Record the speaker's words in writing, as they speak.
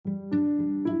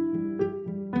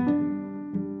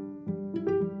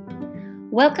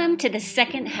Welcome to the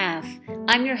second half.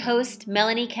 I'm your host,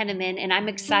 Melanie Kenneman, and I'm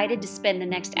excited to spend the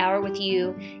next hour with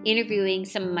you interviewing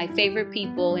some of my favorite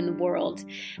people in the world.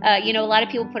 A lot of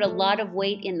people put a lot of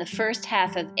weight in the first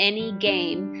half of any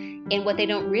game, and what they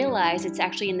don't realize, it's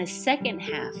actually in the second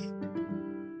half.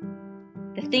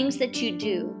 The things that you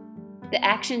do, the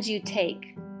actions you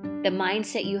take, the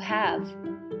mindset you have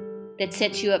that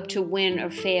sets you up to win or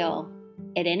fail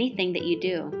at anything that you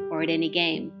do or at any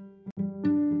game.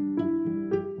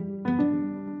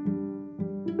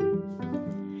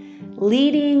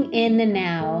 Leading in the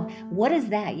now. What is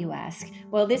that, you ask?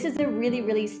 Well, this is a really,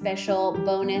 really special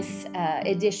bonus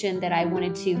edition that I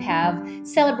wanted to have,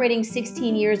 celebrating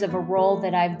 16 years of a role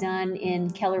that I've done in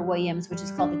Keller Williams, which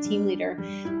is called the team leader.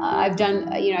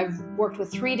 I've worked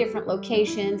with 3 different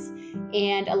locations,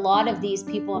 and a lot of these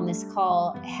people on this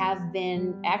call have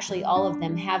been, actually all of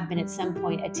them have been at some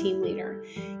point a team leader.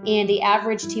 And the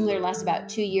average team leader lasts about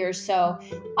 2 years. So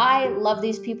I love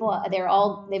these people.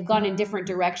 They've gone in different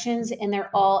directions, and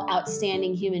they're all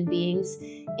outstanding human beings.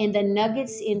 And the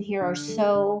nuggets in here are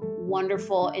so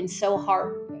wonderful and so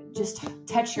just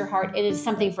touch your heart. It is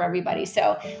something for everybody.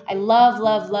 So I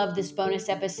love this bonus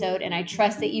episode, and I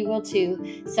trust that you will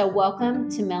too. So welcome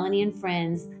to Melanie and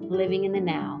Friends, Living in the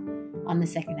Now on the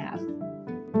second half.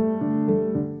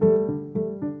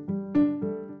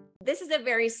 This is a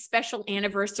very special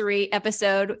anniversary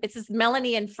episode. It's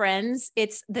Melanie and Friends.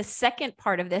 It's the second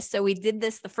part of this. So we did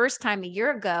this the first time a year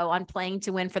ago on Playing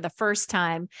to Win for the first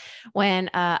time when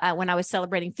I was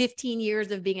celebrating 15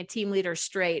 years of being a team leader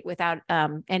straight without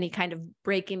any kind of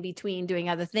break in between doing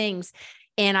other things.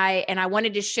 And I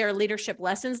wanted to share leadership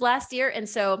lessons last year. And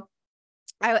so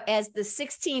as the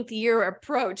 16th year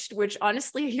approached, which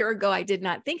honestly a year ago, I did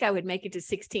not think I would make it to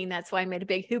 16. That's why I made a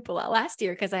big hoopla last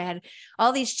year, because I had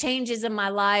all these changes in my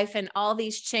life and all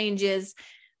these changes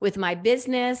with my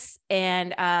business.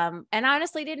 And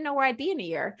honestly didn't know where I'd be in a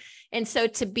year. And so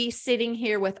to be sitting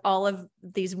here with all of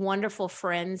these wonderful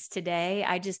friends today,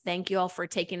 I just thank you all for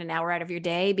taking an hour out of your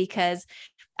day, because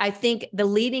I think the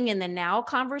leading in the now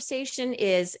conversation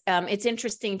is, it's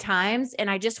interesting times. And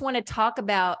I just want to talk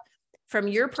about from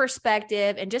your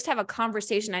perspective and just have a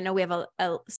conversation. I know we have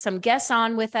some guests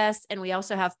on with us, and we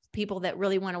also have people that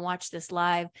really want to watch this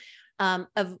live,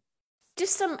 of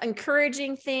just some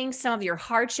encouraging things, some of your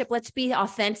hardship. Let's be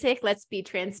authentic. Let's be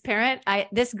transparent.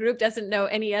 This group doesn't know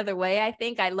any other way. I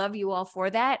think I love you all for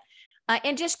that.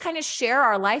 And just kind of share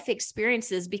our life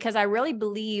experiences, because I really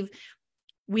believe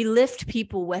we lift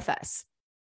people with us.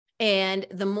 And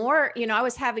the more, I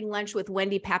was having lunch with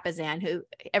Wendy Papasan, who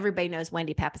everybody knows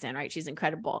Wendy Papasan, right? She's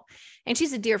incredible. And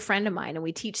she's a dear friend of mine, and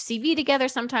we teach CV together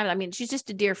sometimes. I mean, she's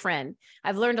just a dear friend.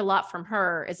 I've learned a lot from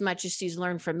her as much as she's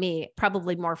learned from me,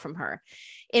 probably more from her.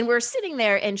 And we're sitting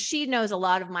there, and she knows a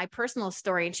lot of my personal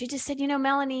story. And she just said,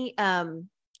 Melanie,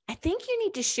 I think you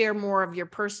need to share more of your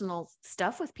personal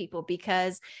stuff with people,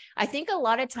 because I think a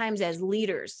lot of times as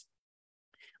leaders,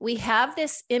 we have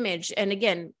this image, and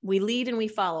again, we lead and we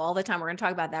follow all the time. We're going to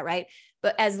talk about that, right?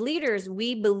 But as leaders,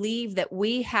 we believe that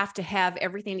we have to have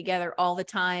everything together all the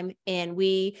time, and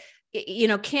we,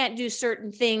 can't do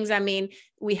certain things. I mean,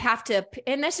 we have to,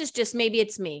 and this is just, maybe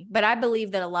it's me, but I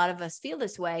believe that a lot of us feel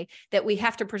this way, that we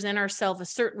have to present ourselves a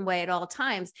certain way at all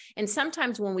times. And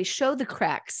sometimes when we show the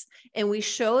cracks and we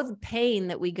show the pain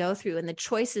that we go through and the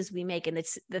choices we make and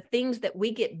it's the things that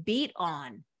we get beat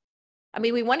on. I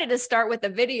mean, we wanted to start with a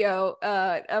video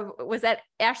was that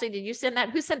Ashley? Did you send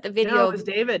that? Who sent the video? No, it was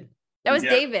David. That was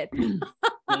David.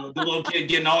 The little kid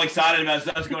getting all excited about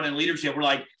us going in leadership. We're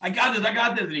like, I got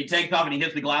this. And he takes off and he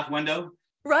hits the glass window.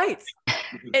 Right.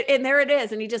 and there it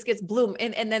is. And he just gets bloom.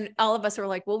 And then all of us are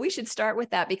like, well, we should start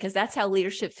with that, because that's how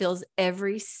leadership feels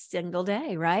every single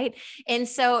day. Right. And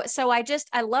so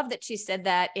I love that she said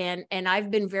that. And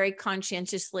I've been very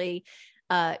conscientiously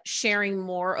sharing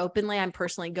more openly. I'm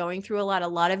personally going through a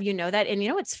lot of you know that. And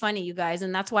it's funny, you guys,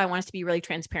 and that's why I want us to be really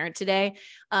transparent today,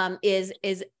 is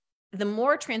the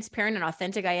more transparent and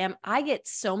authentic I am, I get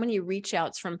so many reach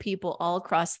outs from people all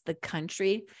across the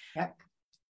country. Yep.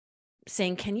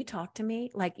 Saying, can you talk to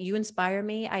me? Like, you inspire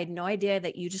me. I had no idea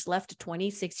that you just left a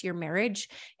 26-year marriage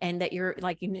and that you're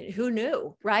like, who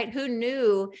knew, right? Who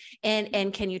knew?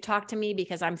 And can you talk to me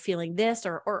because I'm feeling this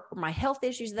or my health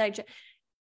issues that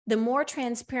the more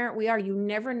transparent we are, you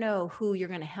never know who you're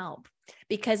going to help,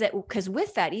 because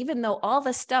with that, even though all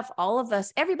the stuff, all of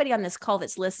us, everybody on this call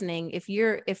that's listening, if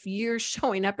you're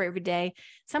showing up every day,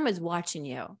 someone's watching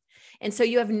you. And so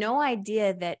you have no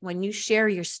idea that when you share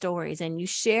your stories and you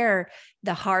share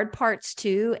the hard parts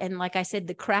too, and like I said,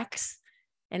 the cracks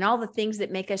and all the things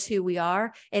that make us who we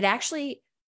are, it actually,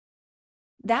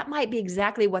 that might be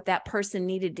exactly what that person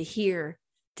needed to hear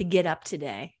to get up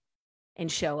today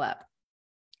and show up.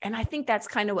 And I think that's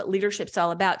kind of what leadership's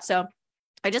all about. So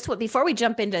before we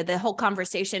jump into the whole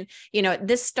conversation,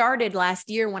 this started last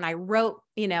year when I wrote,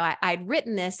 I'd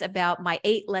written this about my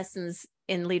 8 lessons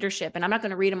in leadership, and I'm not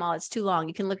going to read them all. It's too long.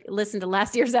 You can listen to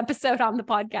last year's episode on the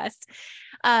podcast.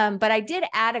 But I did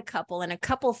add a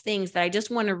couple things that I just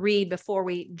want to read before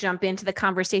we jump into the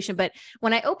conversation. But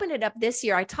when I opened it up this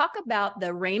year, I talk about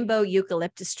the rainbow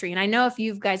eucalyptus tree. And I know if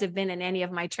you guys have been in any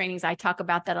of my trainings, I talk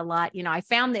about that a lot. I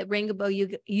found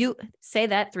that you say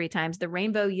that 3 times, the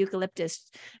rainbow eucalyptus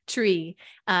tree.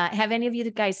 Have any of you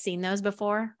guys seen those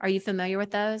before? Are you familiar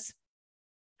with those?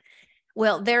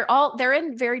 Well, they're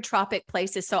in very tropic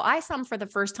places. So I saw them for the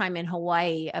first time in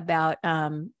Hawaii about, I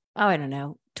don't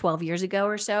know, 12 years ago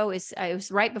or so. It was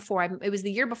right before it was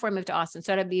the year before I moved to Austin.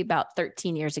 So that'd be about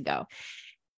 13 years ago.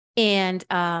 And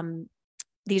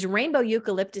these rainbow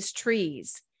eucalyptus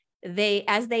trees,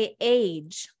 as they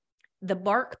age, the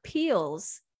bark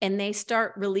peels and they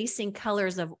start releasing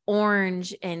colors of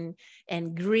orange and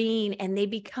green, and they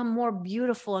become more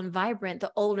beautiful and vibrant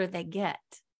the older they get.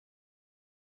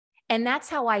 And that's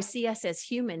how I see us as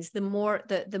humans. The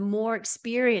more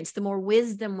experience, the more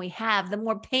wisdom we have, the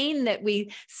more pain that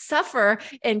we suffer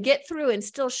and get through and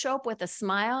still show up with a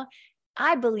smile,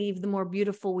 I believe the more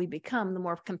beautiful we become, the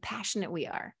more compassionate we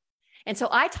are. And so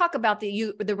I talk about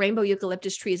the rainbow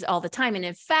eucalyptus trees all the time. And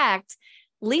in fact,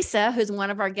 Lisa, who's one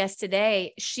of our guests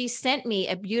today, she sent me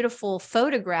a beautiful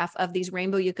photograph of these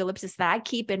rainbow eucalyptus that I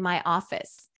keep in my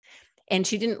office. And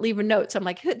she didn't leave a note. So I'm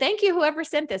like, thank you, whoever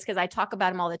sent this, because I talk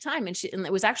about them all the time. And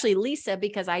it was actually Lisa,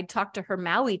 because I talked to her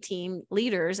Maui team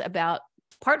leaders about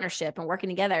partnership and working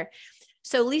together.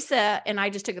 So Lisa and I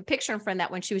just took a picture in front of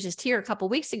that when she was just here a couple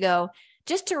of weeks ago,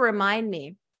 just to remind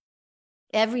me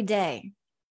every day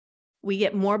we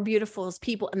get more beautiful as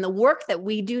people. And the work that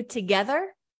we do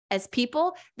together as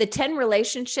people, the 10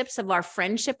 relationships of our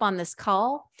friendship on this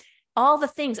call, all the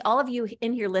things, all of you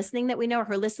in here listening that we know or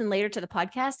who listen later to the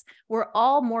podcast, we're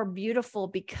all more beautiful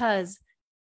because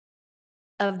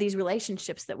of these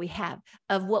relationships that we have,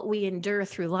 of what we endure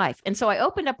through life. And so I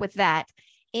opened up with that.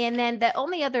 And then the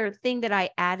only other thing that I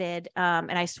added,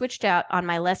 and I switched out on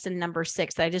my lesson number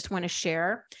 6 that I just want to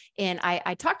share. And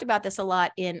I talked about this a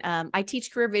lot I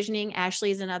teach career visioning. Ashley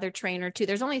is another trainer too.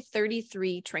 There's only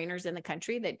 33 trainers in the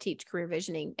country that teach career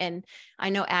visioning. And I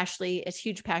know Ashley is a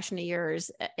huge passion of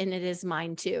yours, and it is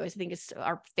mine too. I think it's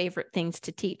our favorite things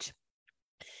to teach.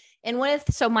 And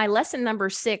so my lesson number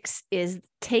 6 is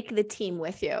take the team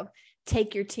with you.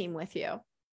 Take your team with you.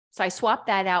 So I swapped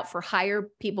that out for hire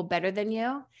people better than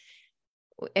you.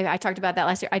 I talked about that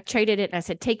last year. I traded it and I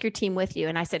said, take your team with you.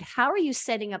 And I said, how are you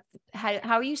setting up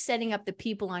the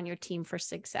people on your team for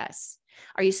success?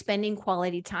 Are you spending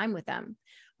quality time with them?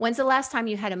 When's the last time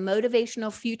you had a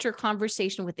motivational future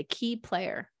conversation with a key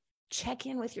player? Check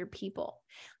in with your people.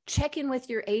 Check in with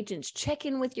your agents. Check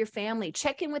in with your family.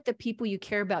 Check in with the people you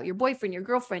care about, your boyfriend, your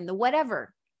girlfriend, the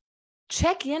whatever.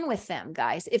 Check in with them,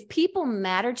 guys. If people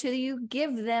matter to you,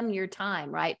 give them your time,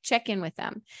 right? Check in with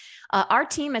them. Our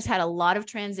team has had a lot of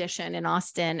transition in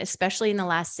Austin, especially in the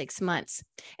last 6 months.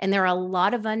 And there are a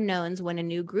lot of unknowns when a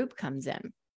new group comes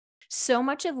in. So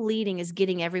much of leading is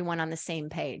getting everyone on the same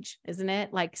page, isn't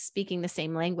it? Like speaking the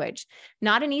same language.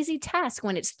 Not an easy task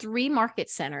when it's 3 market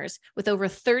centers with over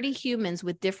 30 humans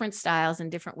with different styles and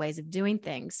different ways of doing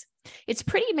things. It's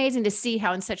pretty amazing to see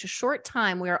how in such a short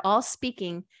time, we are all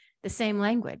speaking the same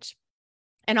language.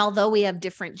 And although we have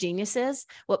different geniuses,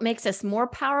 what makes us more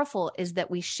powerful is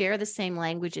that we share the same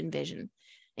language and vision.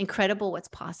 Incredible what's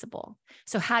possible.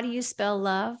 So how do you spell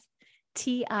love?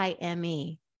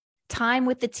 Time. Time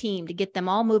with the team to get them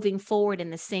all moving forward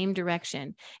in the same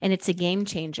direction. And it's a game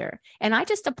changer. And I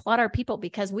just applaud our people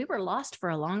because we were lost for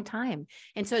a long time.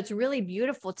 And so it's really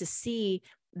beautiful to see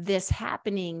this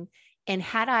happening. And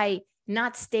had I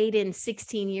not stayed in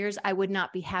 16 years, I would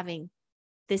not be having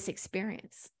this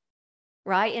experience,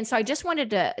 right? And so I just wanted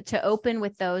to open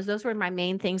with those. Those were my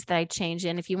main things that I changed.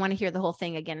 And if you want to hear the whole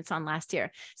thing again, it's on last year.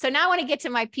 So now I want to get to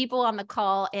my people on the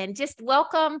call and just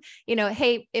welcome,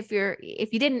 hey, if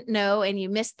you didn't know and you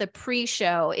missed the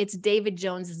pre-show, it's David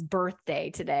Jones's birthday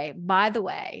today, by the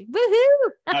way.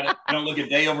 Woohoo! I don't look a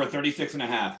day over 36 and a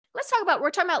half. We're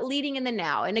talking about leading in the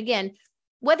now. And again,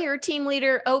 whether you're a team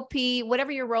leader, OP,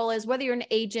 whatever your role is, whether you're an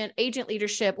agent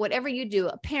leadership, whatever you do,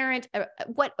 a parent,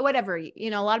 whatever, a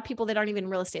lot of people that aren't even in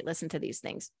real estate listen to these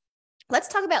things. Let's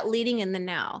talk about leading in the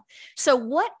now. So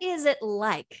what is it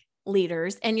like,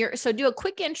 leaders? And so do a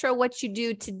quick intro, what you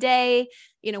do today,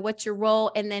 what's your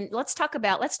role? And then let's start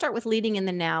with leading in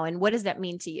the now. And what does that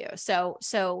mean to you?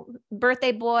 So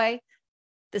birthday boy,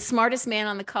 The smartest man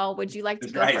on the call. Would you like to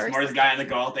That's go right. first? Smartest guy on the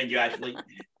call. Thank you, Ashley.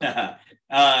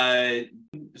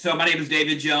 So my name is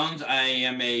David Jones. I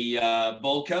am a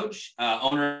bowl coach,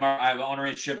 owner. I have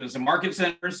ownership in some market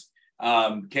centers,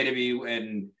 KW,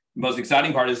 and most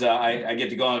exciting part is I get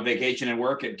to go on vacation and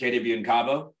work at KW in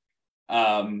Cabo.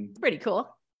 Pretty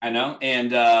cool. I know,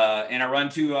 and I run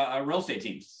two real estate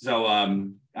teams. So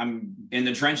I'm in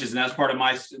the trenches, and that's part of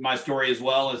my story as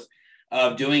well as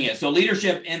of doing it. So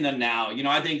leadership in the now.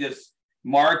 I think this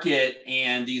market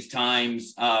and these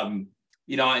times, in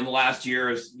the last year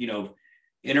is,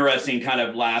 interesting kind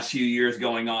of last few years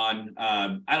going on.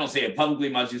 I don't say it publicly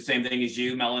much, the same thing as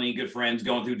you, Melanie, good friends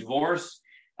going through divorce.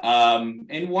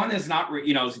 And one is not,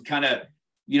 it's kind of,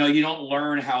 you don't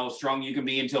learn how strong you can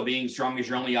be until being strong is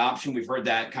your only option. We've heard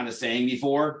that kind of saying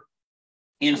before.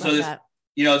 And so this,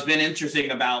 it's been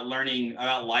interesting about learning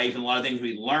about life and a lot of things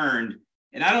we learned.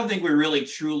 And I don't think we really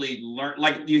truly learn,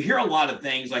 like you hear a lot of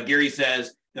things, like Gary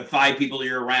says, the 5 people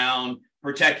you're around,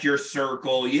 protect your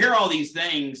circle. You hear all these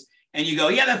things and you go,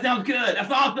 yeah, that sounds good.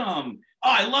 That's awesome. Oh,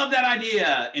 I love that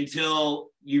idea.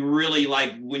 Until you really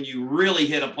when you really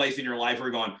hit a place in your life where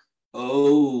you're going,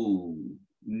 oh,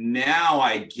 now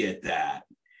I get that.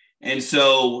 And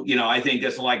so, I think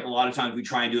that's like a lot of times we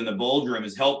try and do in the bold room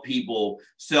is help people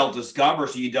self-discover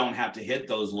so you don't have to hit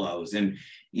those lows. And,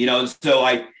 so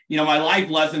my life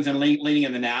lessons and leaning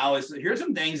in the now is here's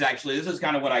some things, actually, this is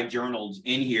kind of what I journaled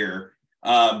in here,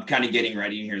 kind of getting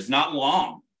ready in here. It's not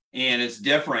long and it's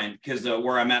different because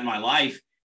where I'm at in my life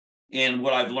and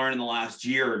what I've learned in the last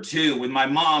year or two with my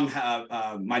mom,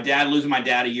 my dad losing my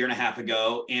dad a year and a half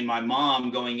ago, and my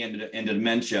mom going into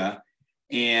dementia.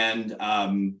 And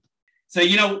so,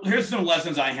 here's some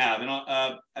lessons I have.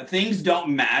 And things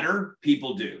don't matter,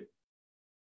 people do.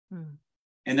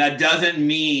 And that doesn't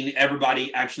mean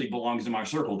everybody actually belongs in my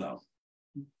circle, though.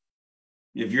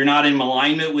 If you're not in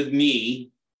alignment with me,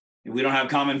 if we don't have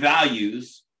common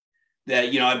values,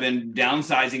 that, I've been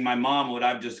downsizing my mom. What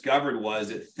I've discovered was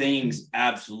that things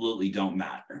absolutely don't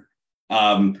matter.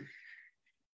 What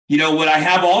I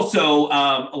have also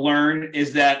learned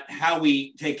is that how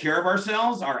we take care of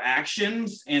ourselves, our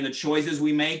actions and the choices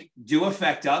we make do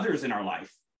affect others in our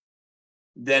life.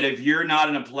 That if you're not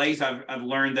in a place, I've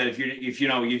learned that if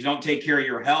you don't take care of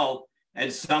your health,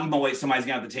 at some point somebody's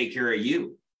gonna have to take care of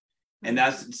you. And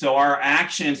that's so our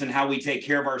actions and how we take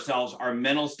care of ourselves, our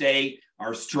mental state,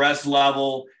 our stress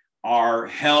level, our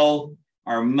health,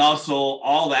 our muscle,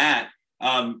 all that.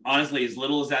 Honestly, as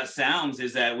little as that sounds,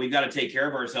 is that we've got to take care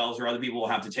of ourselves or other people will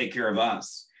have to take care of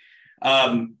us.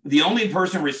 The only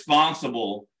person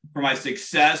responsible for my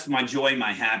success, my joy,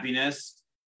 my happiness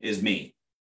is me.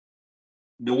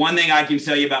 The one thing I can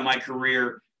tell you about my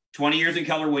career, 20 years in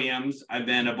Keller Williams, I've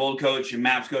been a bold coach and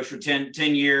maps coach for 10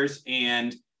 years,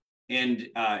 and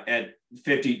at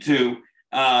 52,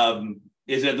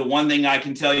 is that the one thing I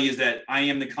can tell you is that I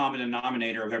am the common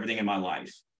denominator of everything in my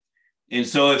life. And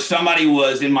so if somebody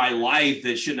was in my life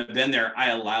that shouldn't have been there, I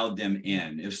allowed them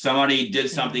in. If somebody did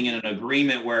something in an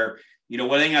agreement where,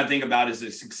 one thing I think about is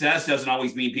that success doesn't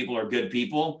always mean people are good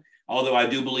people, although I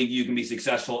do believe you can be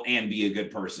successful and be a good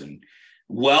person.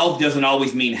 Wealth doesn't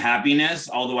always mean happiness,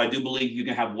 although I do believe you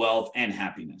can have wealth and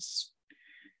happiness.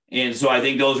 And so I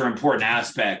think those are important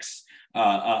aspects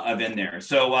of in there.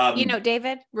 So,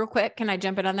 David, real quick, can I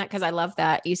jump in on that? Because I love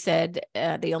that you said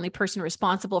the only person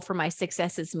responsible for my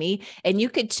success is me, and you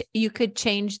could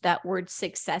change that word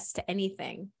success to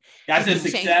anything. I said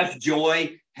success,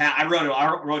 joy. I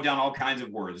wrote down all kinds of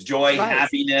words: joy, right.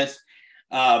 Happiness.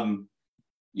 I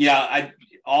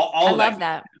love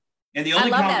that. And the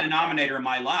only common denominator in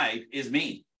my life is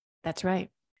me. That's right.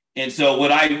 And so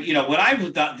what I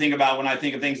think about when I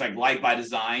think of things like life by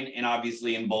design, and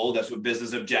obviously in bold, that's what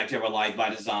business objective or life by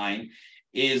design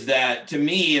is, that to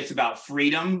me, it's about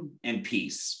freedom and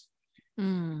peace.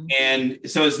 And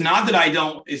so it's not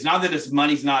that this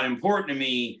money's not important to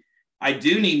me. I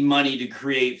do need money to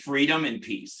create freedom and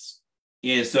peace.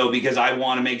 And so because I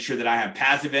want to make sure that I have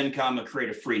passive income, a create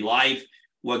a free life,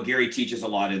 what Gary teaches a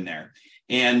lot in there.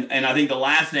 And I think the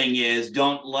last thing is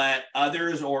don't let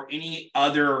others or any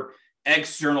other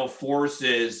external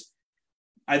forces.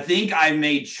 I think I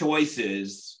made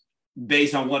choices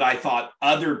based on what I thought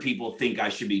other people think I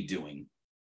should be doing.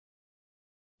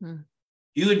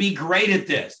 You would be great at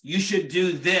this. You should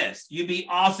do this. You'd be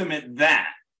awesome at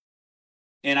that.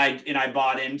 And I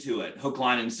bought into it, hook,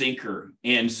 line, and sinker.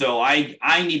 And so I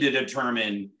need to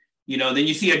determine, then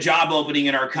you see a job opening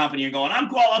in our company, you're going, I'm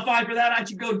qualified for that, I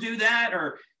should go do that.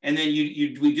 And then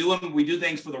we do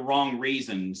things for the wrong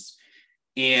reasons.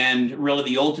 And really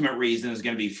the ultimate reason is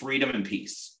going to be freedom and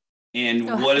peace.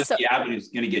 And what is the avenue is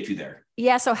going to get you there?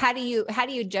 Yeah. So how do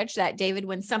you judge that, David,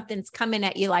 when something's coming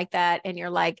at you like that and you're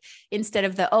like, instead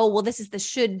of the, oh, well, this is the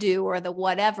should do or the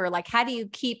whatever, like, how do you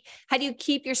keep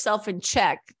yourself in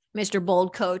check, Mr.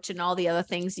 Bold Coach, and all the other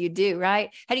things you do, right?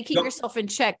 How do you keep yourself in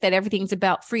check that everything's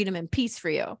about freedom and peace for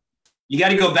you? You got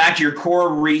to go back to your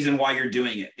core reason why you're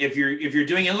doing it. If you're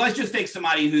doing it, let's just take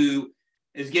somebody who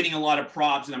is getting a lot of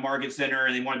props in the market center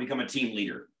and they want to become a team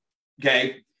leader.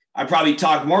 Okay. I probably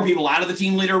talk more people out of the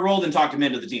team leader role than talk them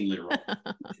into the team leader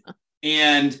role.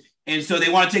 and so they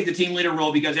want to take the team leader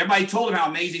role because everybody told them how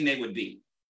amazing they would be.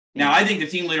 Now, I think the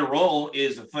team leader role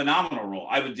is a phenomenal role.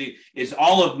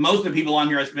 Most of the people on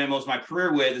here I spent most of my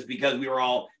career with is because we were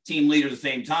all team leaders at the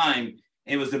same time.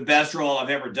 It was the best role I've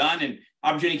ever done. And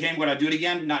opportunity came, would I do it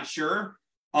again? Not sure.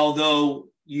 Although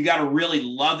you got to really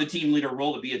love the team leader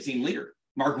role to be a team leader.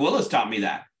 Mark Willis taught me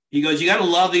that. He goes, you got to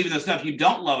love even the stuff you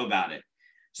don't love about it.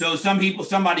 So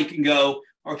somebody can go,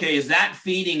 okay, is that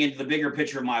feeding into the bigger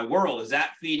picture of my world? Is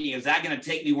that going to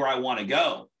take me where I want to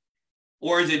go?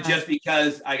 Or is it just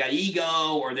because I got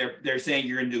ego, or they're saying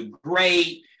you're going to do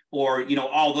great, or,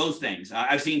 all those things.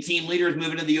 I've seen team leaders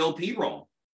move into the OP role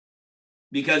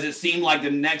because it seemed like the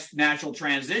next natural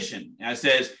transition. And I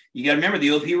says, you got to remember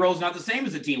the OP role is not the same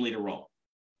as the team leader role.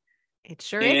 It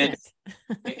sure isn't.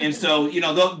 And so,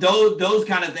 those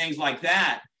kind of things like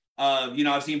that.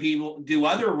 I've seen people do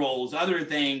other roles, other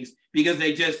things, because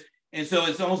and so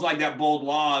it's almost like that bold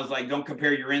law is like, don't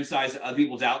compare your insides to other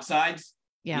people's outsides.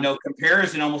 Yeah.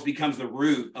 Comparison almost becomes the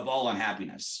root of all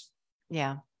unhappiness.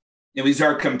 Yeah. And we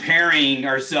start comparing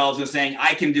ourselves and saying,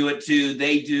 I can do it too,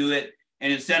 they do it.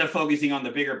 And instead of focusing on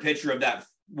the bigger picture of that,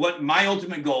 what my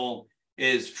ultimate goal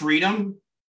is freedom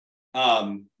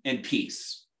and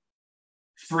peace.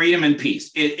 Freedom and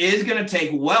peace. It is going to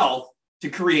take wealth to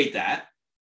create that.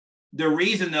 The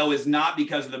reason, though, is not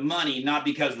because of the money, not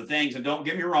because of the things. And don't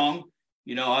get me wrong,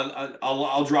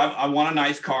 I'll drive. I want a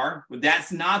nice car, but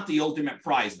that's not the ultimate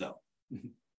prize, though.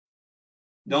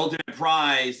 The ultimate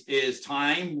prize is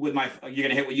time with you're going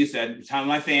to hit what you said, time with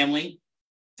my family,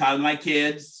 time with my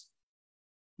kids,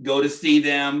 go to see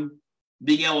them,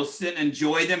 being able to sit and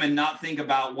enjoy them and not think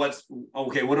about what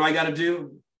do I got to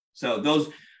do? So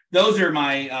those are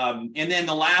my, and then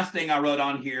the last thing I wrote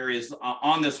on here is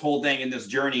on this whole thing in this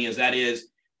journey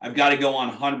I've got to go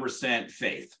on 100%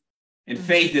 faith. And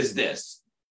faith is this: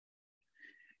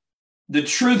 the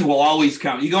truth will always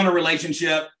come. You go in a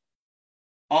relationship,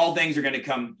 all things are going to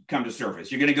come to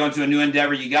surface. You're going to go into a new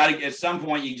endeavor. You got to, at some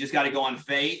point, you just got to go on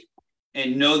faith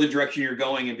and know the direction you're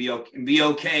going and be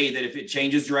okay that if it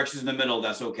changes directions in the middle,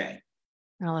 that's okay.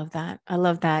 I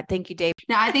love that. Thank you, Dave.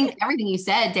 No, I think everything you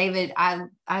said, David, I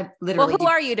literally. Well, who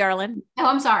are you, darling? Oh,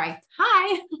 I'm sorry.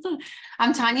 Hi,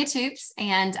 I'm Tonya Toups,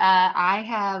 and I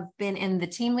have been in the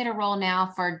team leader role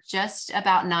now for just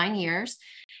about 9 years.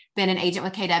 Been an agent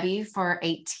with KW for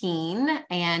 18,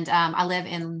 and I live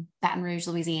in Baton Rouge,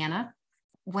 Louisiana.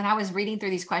 When I was reading through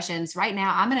these questions right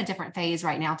now, I'm in a different phase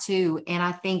right now too. And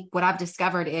I think what I've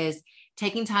discovered is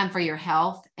taking time for your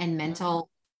health and mental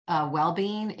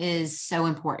well-being is so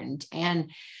important. And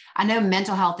I know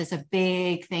mental health is a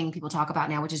big thing people talk about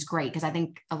now, which is great, because I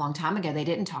think a long time ago they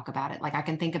didn't talk about it. Like I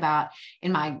can think about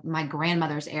in my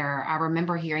grandmother's era, I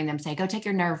remember hearing them say, go take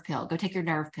your nerve pill, go take your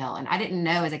nerve pill. And I didn't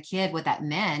know as a kid what that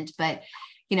meant, but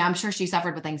I'm sure she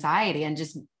suffered with anxiety, and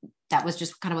that was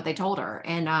just kind of what they told her.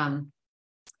 And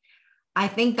I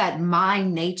think that my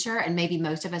nature, and maybe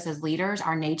most of us as leaders,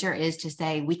 our nature is to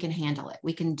say, we can handle it.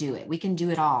 We can do it. We can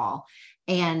do it all.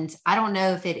 And I don't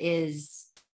know if it is,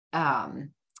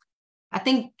 I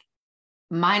think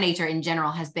my nature in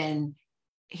general has been,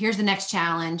 here's the next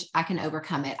challenge. I can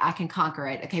overcome it. I can conquer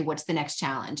it. Okay, what's the next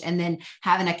challenge? And then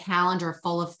having a calendar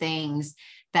full of things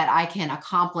that I can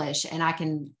accomplish and I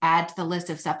can add to the list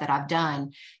of stuff that I've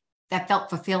done, that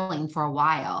felt fulfilling for a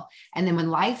while. And then when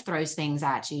life throws things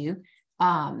at you,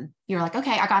 you're like,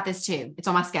 okay, I got this too. It's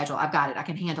on my schedule. I've got it. I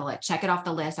can handle it. Check it off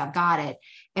the list. I've got it.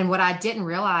 And what I didn't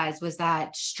realize was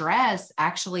that stress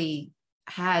actually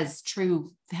has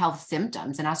true health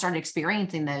symptoms. And I started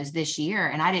experiencing those this year,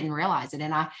 and I didn't realize it.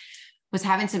 And I was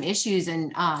having some issues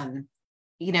and,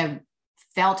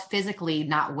 felt physically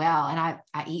not well. And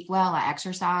I eat well, I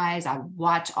exercise, I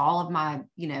watch all of my,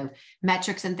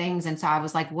 metrics and things. And so I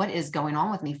was like, what is going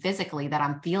on with me physically that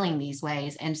I'm feeling these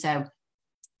ways? And so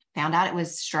found out it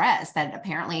was stress, that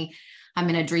apparently I'm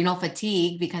in adrenal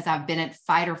fatigue because I've been at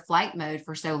fight or flight mode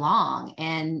for so long.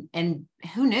 And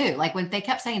who knew? Like when they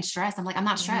kept saying stress, I'm like, I'm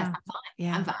not stressed. I'm fine.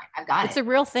 Yeah. I'm fine. I've got it. It's a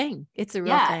real thing. It's a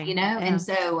real thing. And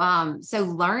so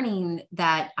learning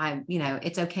that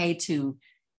it's okay to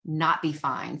not be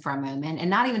fine for a moment, and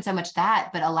not even so much that,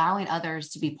 but allowing others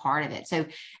to be part of it. So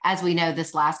as we know,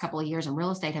 this last couple of years in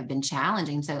real estate have been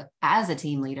challenging. So as a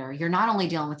team leader, you're not only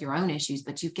dealing with your own issues,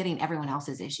 but you're getting everyone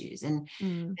else's issues. And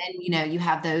then, you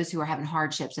have those who are having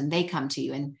hardships and they come to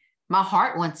you, and my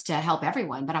heart wants to help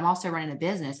everyone, but I'm also running a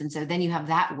business. And so then you have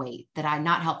that weight. Did I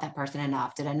not help that person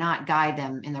enough? Did I not guide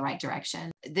them in the right direction?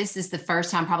 This is the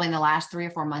first time probably in the last 3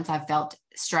 or 4 months I've felt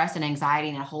stress and anxiety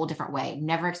in a whole different way.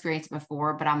 Never experienced it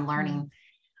before, but I'm learning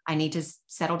I need to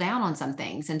settle down on some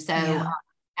things. And so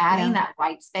adding that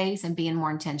white space and being more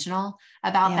intentional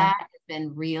about that has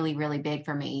been really, really big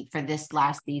for me for this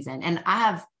last season. And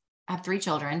I have 3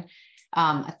 children,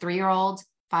 a 3-year-old,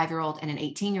 5-year-old, and an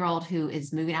 18-year-old who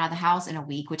is moving out of the house in a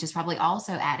week, which is probably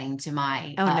also adding to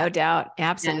my no doubt.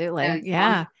 Absolutely.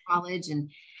 College, and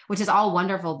which is all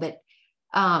wonderful. But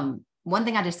one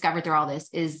thing I discovered through all this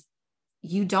is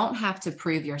you don't have to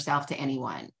prove yourself to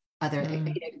anyone other.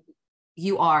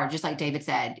 You are, just like David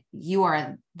said, you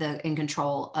are in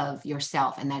control of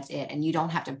yourself, and that's it. And you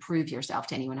don't have to prove yourself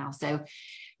to anyone else. So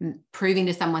proving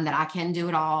to someone that I can do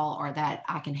it all or that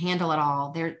I can handle it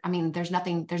all, there's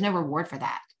no reward for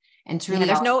that. And truly,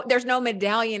 there's no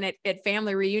medallion at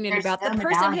family reunion about the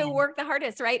person who worked the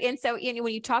hardest, right? And so,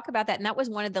 when you talk about that, and that was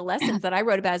one of the lessons that I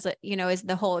wrote about, is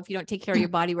the whole, if you don't take care of your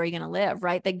body, where are you going to live,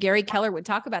 right? That Gary Keller would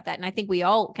talk about that. And I think we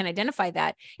all can identify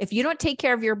that. If you don't take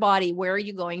care of your body, where are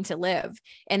you going to live?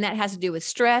 And that has to do with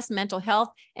stress, mental health,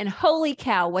 and holy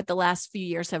cow, what the last few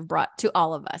years have brought to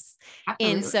all of us.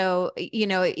 Absolutely. And so,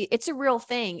 it's a real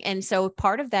thing. And so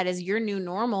part of that is your new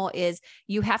normal is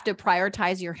you have to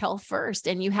prioritize your health first,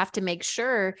 and you have to make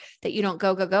sure that you don't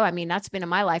go. I mean, that's been in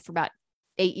my life for about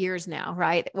 8 years now,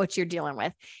 right? What you're dealing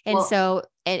with. And so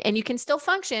you can still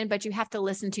function, but you have to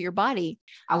listen to your body.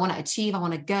 I want to achieve, I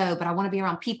want to go, but I want to be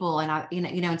around people. And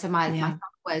and so my thought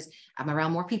was, I'm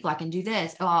around more people, I can do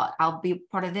this. Oh, I'll be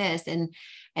part of this. And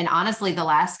honestly, the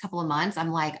last couple of months,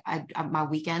 I'm like, my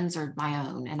weekends are my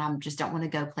own, and I just don't want to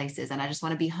go places. And I just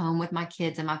want to be home with my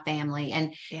kids and my family.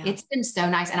 And it's been so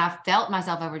nice. And I felt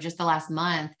myself over just the last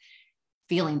month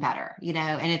feeling better,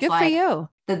 and it's good for you.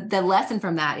 The lesson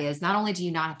from that is not only do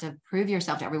you not have to prove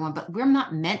yourself to everyone, but we're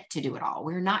not meant to do it all.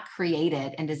 We're not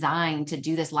created and designed to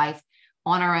do this life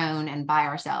on our own and by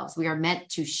ourselves. We are meant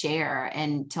to share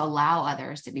and to allow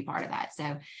others to be part of that.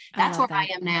 So that's where I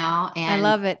am now. And I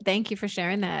love it. Thank you for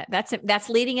sharing that. That's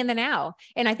leading in the now.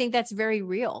 And I think that's very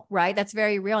real, right? That's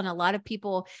very real. And a lot of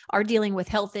people are dealing with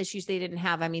health issues they didn't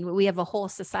have. I mean, we have a whole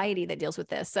society that deals with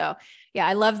this. So yeah,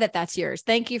 I love that that's yours.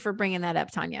 Thank you for bringing that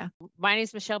up, Tonya. My name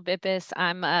is Michelle Bippus.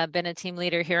 I'm been a team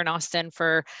leader here in Austin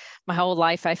for my whole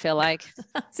life, I feel like.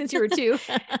 Since you were 2.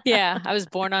 Yeah, I was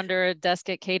born under a desk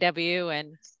at KW,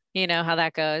 and you know how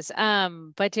that goes.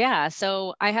 But yeah,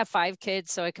 so I have 5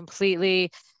 kids, so I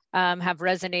completely have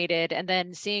resonated. And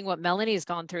then seeing what Melanie's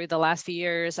gone through the last few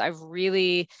years, I've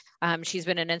really, she's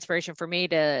been an inspiration for me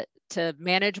to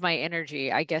manage my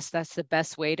energy. I guess that's the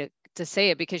best way to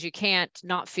say it, because you can't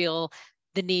not feel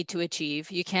the need to achieve.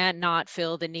 You can't not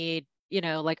feel the need,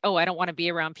 like, oh, I don't want to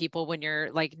be around people when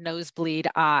you're like nosebleed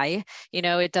eye,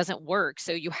 it doesn't work.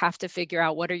 So you have to figure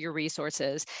out what are your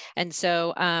resources. And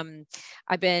so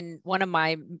I've been, one of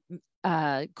my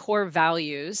core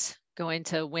values, going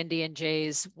to Wendy and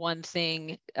Jay's One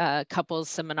Thing couples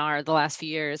seminar the last few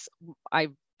years,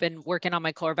 I've been working on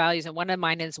my core values, and one of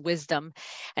mine is wisdom.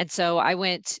 And so I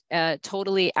went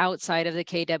totally outside of the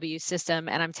KW system,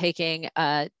 and I'm taking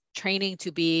training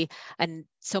to be a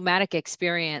somatic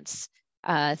experience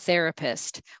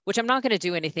therapist, which I'm not going to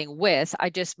do anything with.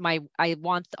 I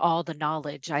want all the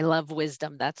knowledge. I love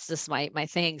wisdom. That's just my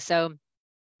thing. So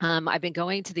I've been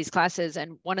going to these classes,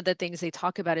 and one of the things they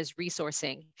talk about is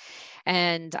resourcing.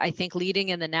 And I think leading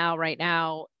in the now right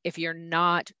now, if you're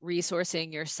not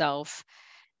resourcing yourself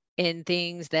in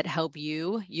things that help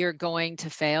you, you're going to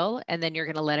fail, and then you're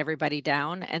going to let everybody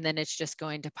down, and then it's just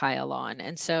going to pile on.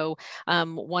 And so a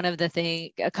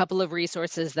couple of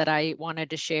resources that I wanted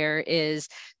to share is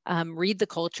read the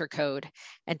culture code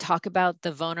and talk about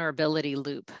the vulnerability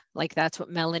loop. Like that's what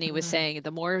Melanie was saying.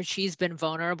 The more she's been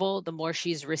vulnerable, the more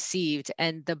she's received,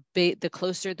 and the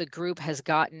closer the group has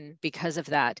gotten because of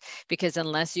that. Because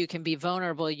unless you can be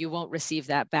vulnerable, you won't receive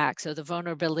that back. So the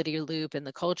vulnerability loop and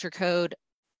the culture code,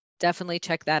 definitely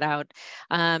check that out.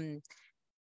 In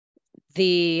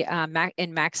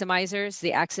maximizers,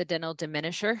 the accidental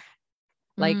diminisher.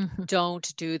 Like, Mhm.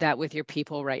 don't do that with your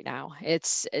people right now.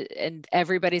 And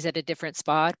everybody's at a different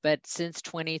spot, but since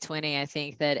 2020, I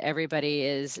think that everybody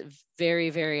is very,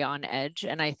 very on edge.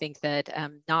 And I think that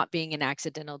not being an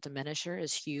accidental diminisher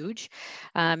is huge.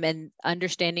 And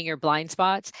understanding your blind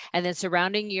spots, and then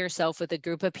surrounding yourself with a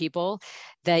group of people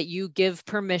that you give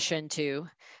permission to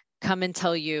come and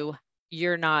tell you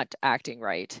you're not acting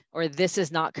right, or this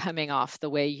is not coming off the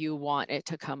way you want it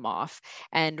to come off.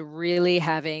 And really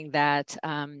having that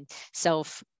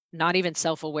not even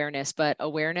self-awareness, but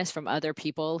awareness from other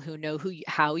people who know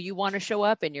how you want to show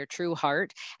up in your true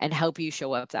heart and help you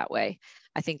show up that way.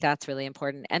 I think that's really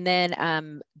important. And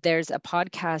then there's a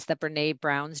podcast that Brene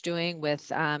Brown's doing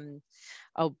with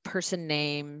a person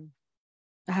named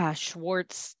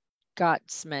Schwartz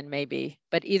Gottsman, maybe,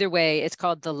 but either way, it's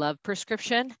called The Love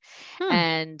Prescription.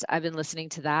 And I've been listening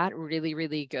to that. Really,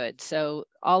 really good. So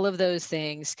all of those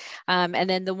things. And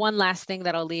then the one last thing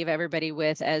that I'll leave everybody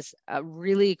with as a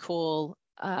really cool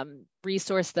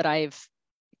resource that I've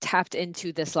tapped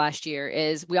into this last year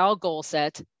is we all goal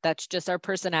set. That's just our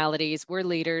personalities. We're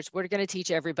leaders. We're going to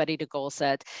teach everybody to goal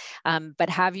set. But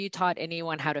have you taught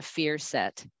anyone how to fear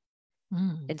set?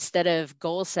 Instead of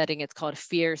goal setting, it's called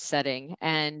fear setting.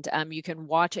 And you can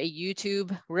watch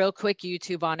a real quick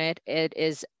YouTube on it. It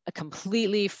is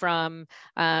completely from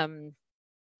 4-Hour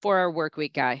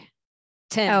Workweek guy,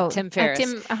 Tim Ferriss.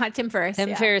 Tim Ferriss.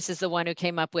 Tim Ferriss is the one who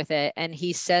came up with it, and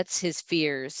he sets his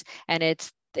fears, and it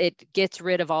gets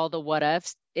rid of all the what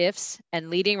ifs. And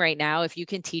leading right now, if you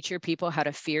can teach your people how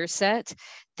to fear set,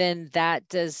 then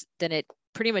it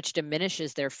pretty much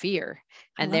diminishes their fear,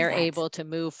 and they're able to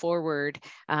move forward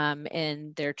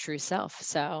in their true self.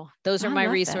 So those are my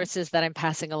resources that I'm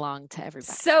passing along to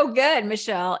everybody. So good,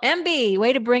 Michelle. MB,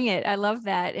 way to bring it. I love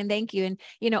that. And thank you.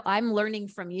 And, I'm learning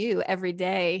from you every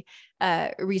day,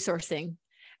 resourcing.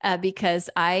 Because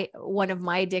one of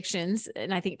my addictions,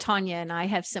 and I think Tonya and I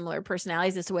have similar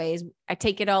personalities this way, is I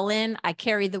take it all in, I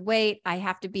carry the weight, I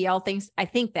have to be all things. I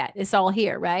think that it's all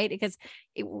here, right? Because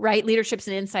leadership's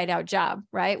an inside out job,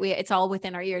 right? It's all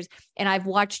within our ears. And I've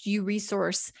watched you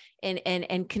resource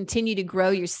and continue to grow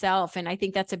yourself. And I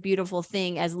think that's a beautiful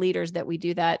thing as leaders that we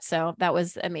do that. So that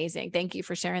was amazing. Thank you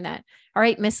for sharing that. All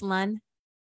right, Miss Lunn.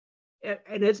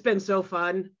 And it's been so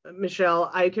fun, Michelle.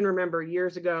 I can remember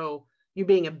years ago, you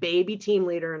being a baby team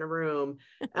leader in a room.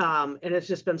 And it's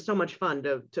just been so much fun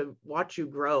to watch you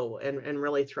grow and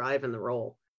really thrive in the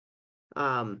role.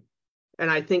 And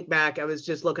I think back, I was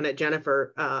just looking at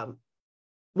Jennifer.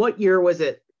 What year was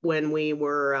it when we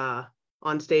were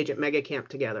on stage at Mega Camp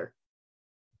together?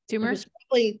 Toomer?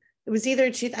 It was either,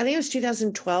 I think it was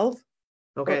 2012.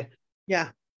 Okay.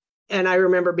 Yeah. And I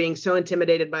remember being so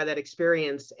intimidated by that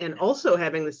experience, and also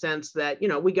having the sense that,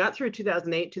 we got through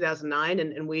 2008, 2009,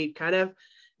 and we kind of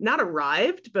not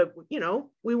arrived, but,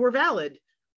 we were valid.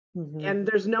 Mm-hmm. And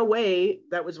there's no way,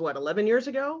 that was 11 years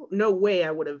ago? No way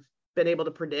I would have been able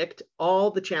to predict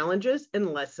all the challenges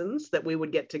and lessons that we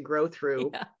would get to grow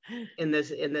through in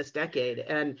this decade.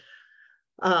 And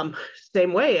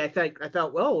same way, I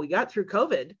felt, well, we got through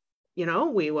COVID.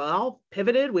 We all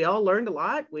pivoted. We all learned a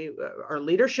lot. Our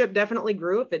leadership definitely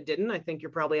grew. If it didn't, I think you're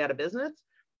probably out of business.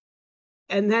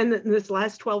 And then in this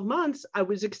last 12 months, I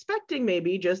was expecting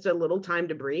maybe just a little time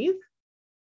to breathe.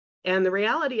 And the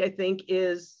reality, I think,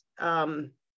 is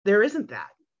there isn't that.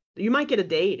 You might get a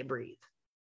day to breathe,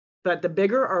 but the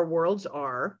bigger our worlds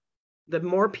are, the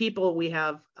more people we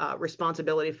have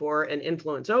responsibility for and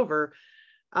influence over,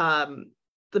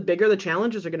 the bigger the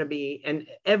challenges are going to be, and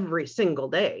every single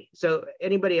day. So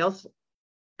anybody else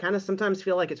kind of sometimes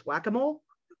feel like it's whack-a-mole?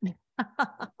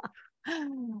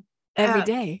 Every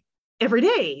day. Every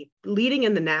day. Leading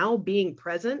in the now, being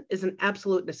present is an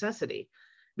absolute necessity.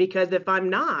 Because if I'm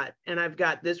not, and I've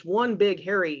got this one big,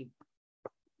 hairy,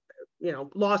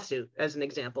 lawsuit, as an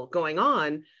example, going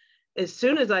on, as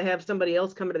soon as I have somebody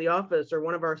else come into the office or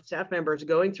one of our staff members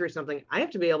going through something, I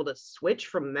have to be able to switch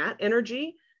from that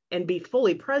energy and be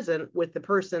fully present with the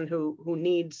person who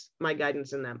needs my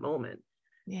guidance in that moment.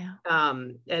 Yeah.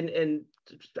 And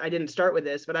I didn't start with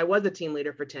this, but I was a team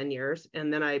leader for 10 years.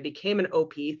 And then I became an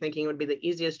OP thinking it would be the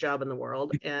easiest job in the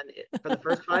world. And for the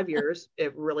first 5 years,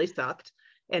 it really sucked.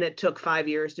 And it took 5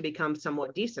 years to become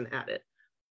somewhat decent at it.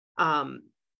 And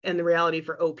the reality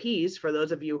for OPs, for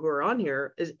those of you who are on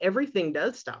here, is everything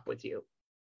does stop with you.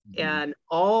 Mm-hmm. And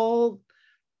all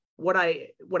what I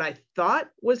thought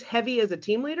was heavy as a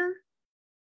team leader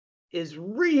is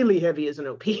really heavy as an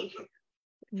OP.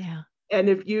 Yeah. And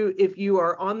if you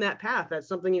are on that path, that's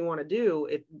something you want to do.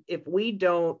 If we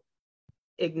don't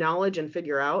acknowledge and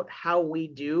figure out how we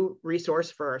do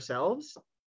resource for ourselves,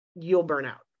 you'll burn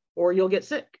out or you'll get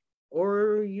sick.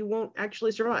 or you won't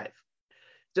actually survive.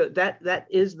 So that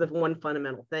is the one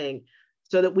fundamental thing,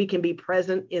 so that we can be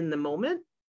present in the moment.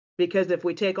 Because if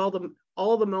we take all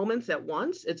the moments at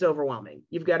once, it's overwhelming.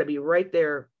 You've got to be right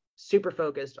there, super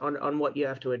focused on what you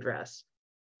have to address.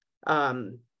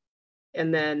 And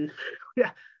then,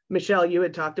 yeah, Michelle, you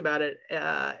had talked about it,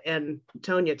 and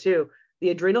Tonya too. The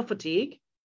adrenal fatigue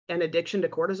and addiction to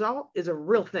cortisol is a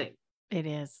real thing. It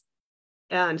is.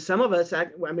 And some of us, I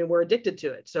mean, we're addicted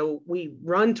to it. So we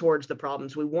run towards the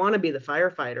problems. We want to be the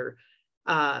firefighter.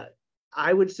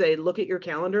 I would say, look at your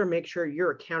calendar and make sure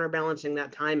you're counterbalancing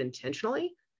that time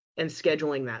intentionally and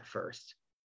scheduling that first.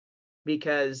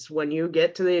 Because when you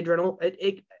get to the adrenal,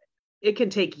 it can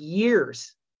take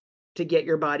years to get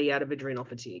your body out of adrenal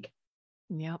fatigue.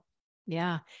 Yep.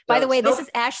 Yeah. By the way, this is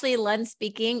Ashley Lunn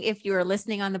speaking. If you're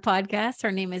listening on the podcast,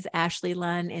 her name is Ashley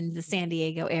Lunn in the San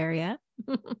Diego area.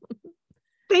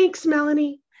 Thanks,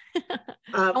 Melanie.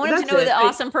 I want him to know the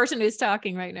awesome person who's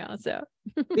talking right now. So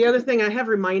the other thing, I have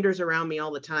reminders around me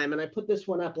all the time. And I put this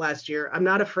one up last year. I'm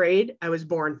not afraid. I was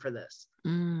born for this.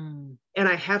 And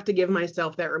I have to give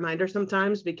myself that reminder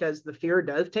sometimes, because the fear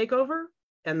does take over,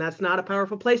 and that's not a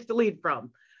powerful place to lead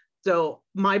from. So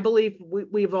my belief,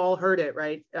 we've all heard it,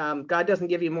 right? God doesn't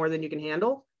give you more than you can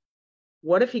handle.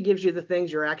 What if he gives you the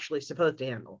things you're actually supposed to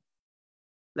handle?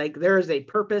 Like, there is a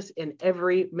purpose in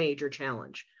every major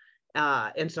challenge.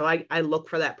 And so I look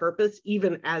for that purpose,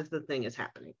 even as the thing is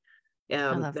happening.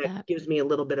 That gives me a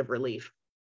little bit of relief.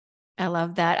 I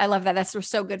love that. I love that. That's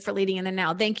so good for leading in the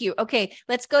now. Thank you. Okay,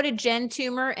 let's go to Jenn,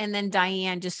 Toomer, and then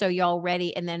Diane, just so y'all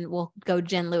ready. And then we'll go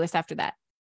Jenn Lewis after that.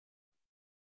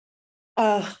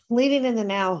 Leading in the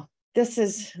now. This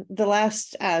is the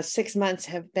last 6 months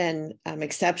have been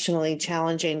exceptionally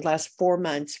challenging. Last 4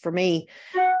 months for me.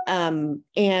 And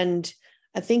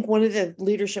I think one of the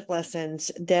leadership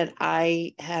lessons that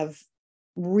I have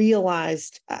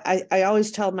realized, I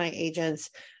always tell my agents,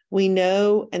 we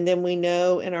know, and then we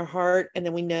know in our heart, and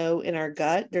then we know in our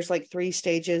gut. There's like 3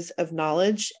 stages of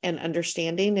knowledge and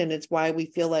understanding. And it's why we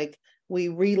feel like we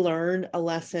relearn a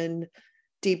lesson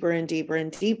deeper and deeper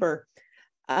and deeper.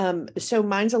 So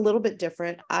mine's a little bit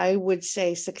different. I would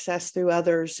say success through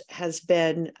others has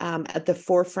been at the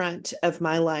forefront of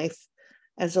my life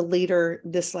as a leader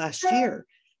this last year.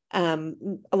 A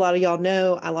lot of y'all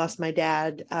know I lost my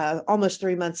dad almost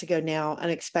 3 months ago now,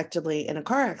 unexpectedly in a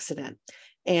car accident,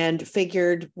 and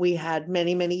figured we had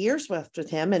many, many years left with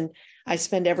him. And I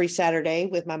spend every Saturday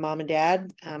with my mom and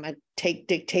dad. I take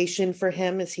dictation for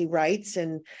him as he writes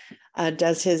and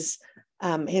does his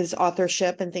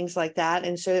authorship and things like that.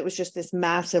 And so it was just this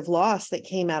massive loss that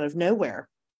came out of nowhere.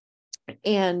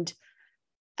 And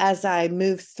as I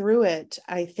moved through it,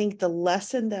 I think the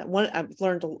lesson that I've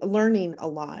learning a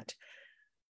lot.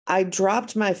 I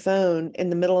dropped my phone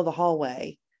in the middle of the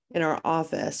hallway in our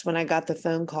office when I got the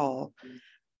phone call.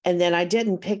 And then I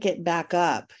didn't pick it back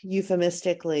up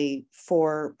euphemistically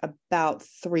for about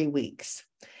 3 weeks.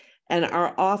 And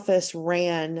our office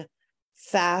ran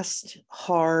fast,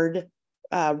 hard,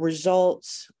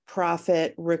 results,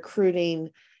 profit, recruiting,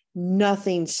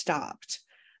 nothing stopped.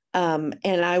 And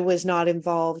I was not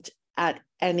involved at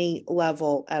any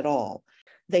level at all.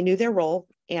 They knew their role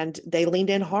and they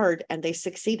leaned in hard and they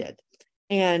succeeded.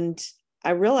 And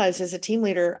I realized as a team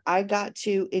leader, I got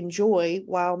to enjoy,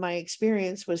 while my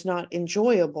experience was not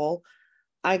enjoyable,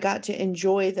 I got to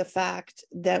enjoy the fact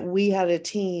that we had a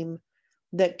team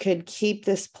that could keep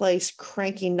this place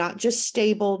cranking, not just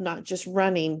stable, not just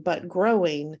running, but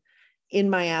growing in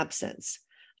my absence.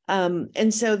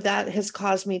 And so that has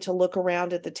caused me to look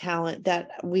around at the talent that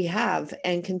we have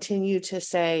and continue to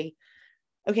say,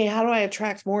 okay, how do I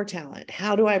attract more talent?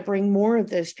 How do I bring more of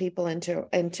those people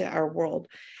into our world?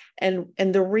 And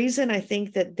the reason I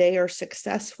think that they are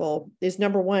successful is,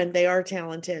 number one, they are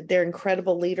talented. They're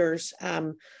incredible leaders.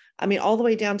 I mean, all the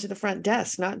way down to the front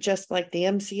desk, not just like the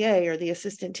MCA or the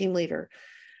assistant team leader.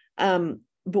 But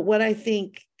what I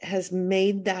think has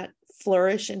made that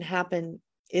flourish and happen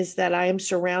is that I am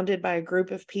surrounded by a group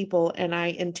of people, and I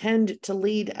intend to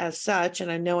lead as such,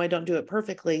 and I know I don't do it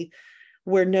perfectly,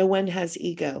 where no one has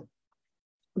ego.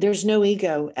 There's no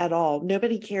ego at all.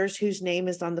 Nobody cares whose name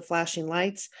is on the flashing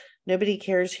lights. Nobody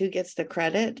cares who gets the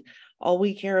credit. All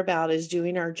we care about is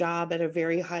doing our job at a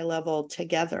very high level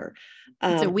together.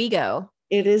 It's a we go.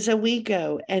 It is a we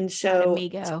go. And so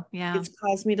yeah, it's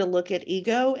caused me to look at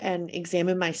ego and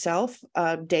examine myself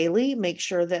daily, make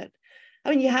sure that, I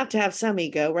mean, you have to have some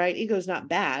ego, right? Ego is not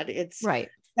bad. It's right.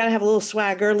 Got to have a little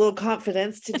swagger, a little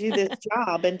confidence to do this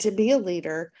job and to be a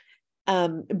leader.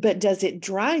 But does it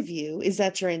drive you? Is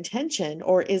that your intention?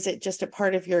 Or is it just a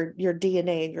part of your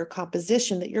DNA and your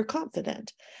composition that you're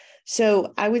confident?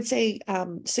 So I would say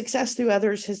success through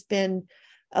others has been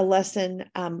a lesson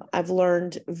I've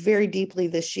learned very deeply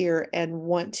this year and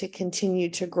want to continue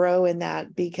to grow in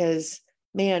that, because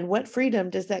man, what freedom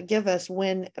does that give us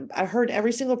when I heard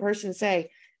every single person say,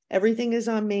 everything is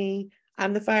on me,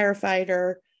 I'm the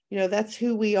firefighter. That's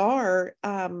who we are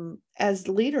as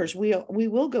leaders. We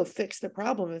will go fix the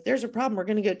problem. If there's a problem, we're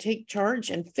going to go take charge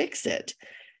and fix it.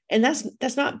 And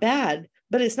that's not bad,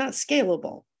 but it's not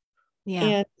scalable.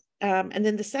 Yeah. And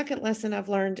then the second lesson I've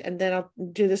learned, and then I'll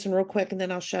do this one real quick and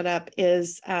then I'll shut up,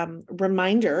 is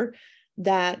reminder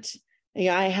that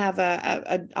I have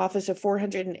an office of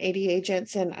 480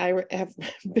 agents, and I have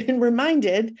been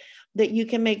reminded that you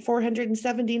can make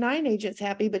 479 agents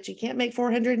happy, but you can't make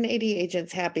 480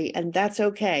 agents happy, and that's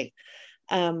okay.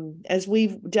 As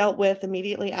we've dealt with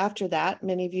immediately after that,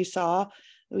 many of you saw,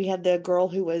 we had the girl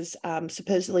who was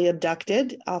supposedly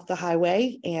abducted off the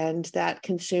highway, and that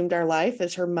consumed our life,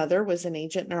 as her mother was an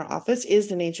agent in our office, is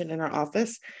an agent in our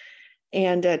office,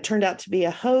 and turned out to be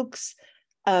a hoax.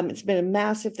 It's been a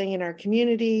massive thing in our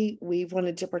community. We've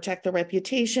wanted to protect the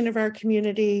reputation of our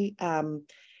community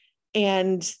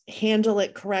and handle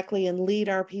it correctly and lead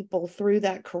our people through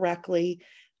that correctly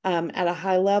at a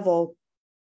high level.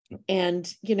 And,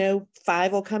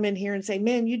 5 will come in here and say,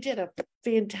 man, you did a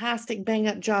fantastic bang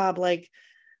up job. Like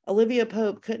Olivia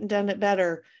Pope couldn't have done it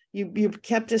better. You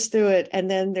kept us through it. And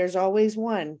then there's always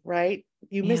one, right?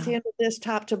 You mishandled this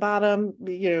top to bottom,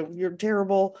 you're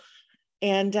terrible.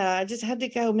 And I just had to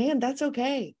go, man, that's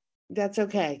okay. That's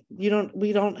okay. You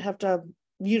don't have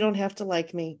to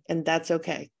like me, and that's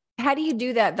okay. How do you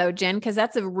do that though, Jenn? Because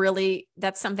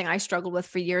that's something I struggled with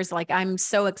for years. Like, I'm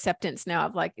so acceptance now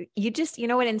of like, you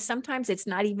know what? And sometimes it's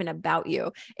not even about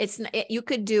you. You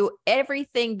could do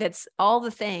everything, that's all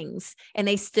the things, and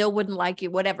they still wouldn't like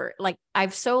you, whatever. Like,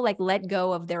 I've so let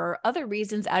go of, there are other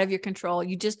reasons out of your control.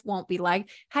 You just won't be liked.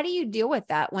 How do you deal with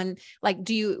that when,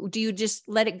 do you just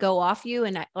let it go off you?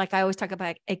 And I always talk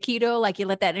about Aikido, like you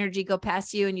let that energy go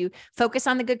past you and you focus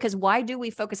on the good. Cause why do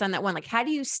we focus on that one? Like, how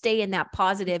do you stay in that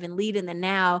positive and lead in the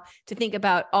now to think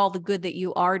about all the good that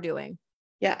you are doing?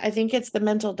 Yeah, I think it's the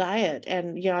mental diet.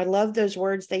 And, I love those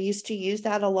words. They used to use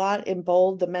that a lot in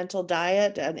Bold, the mental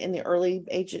diet, and in the early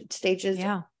stages,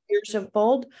 years of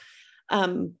Bold.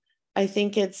 I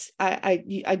think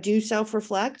I do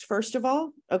self-reflect, first of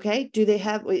all. Okay.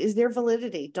 Is there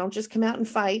validity? Don't just come out and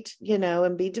fight,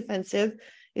 and be defensive.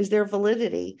 Is there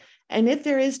validity? And if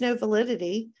there is no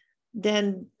validity,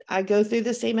 then I go through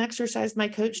the same exercise my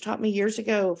coach taught me years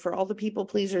ago for all the people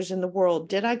pleasers in the world.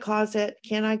 Did I cause it?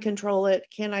 Can I control it?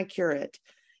 Can I cure it?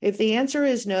 If the answer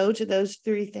is no to those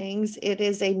 3 things, it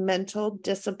is a mental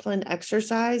discipline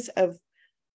exercise of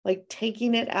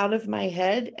taking it out of my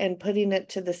head and putting it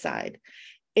to the side.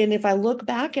 And if I look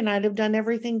back and I'd have done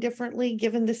everything differently,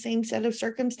 given the same set of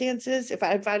circumstances, if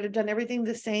I'd have done everything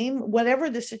the same, whatever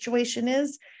the situation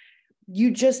is,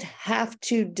 you just have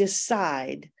to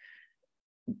decide,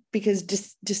 because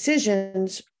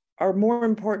decisions are more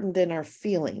important than our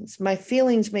feelings. My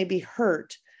feelings may be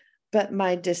hurt, but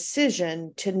my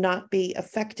decision to not be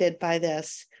affected by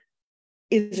this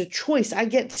is a choice I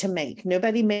get to make.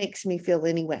 Nobody makes me feel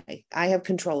anyway. I have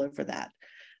control over that.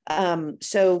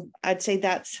 So I'd say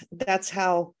that's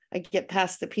how I get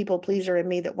past the people pleaser in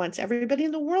me that wants everybody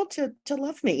in the world to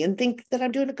love me and think that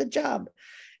I'm doing a good job.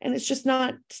 And it's just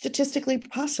not statistically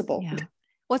possible. Yeah.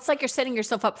 Well, it's like you're setting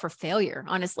yourself up for failure,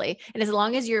 honestly. And as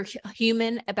long as you're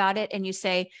human about it and you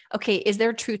say, okay, is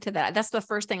there truth to that? That's the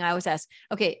first thing I always ask.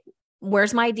 Okay,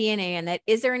 where's my DNA in that?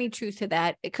 Is there any truth to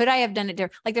that? Could I have done it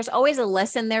different? Like, there's always a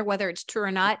lesson there, whether it's true or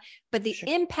not, but the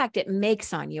impact it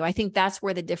makes on you, I think that's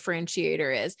where the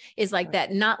differentiator is like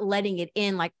that, not letting it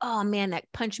in, like, oh man, that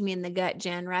punched me in the gut,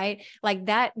 Jenn, right? Like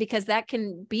that, because that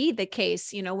can be the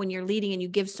case, when you're leading and you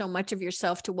give so much of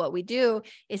yourself to what we do.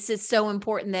 It's just so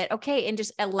important that, okay, and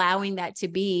just allowing that to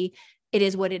be, it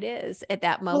is what it is at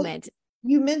that moment. Well,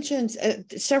 you mentioned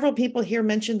several people here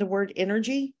mentioned the word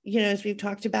energy, as we've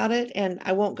talked about it, and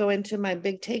I won't go into my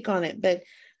big take on it, but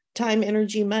time,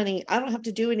 energy, money, I don't have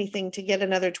to do anything to get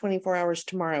another 24 hours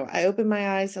tomorrow. I open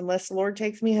my eyes, unless the Lord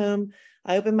takes me home,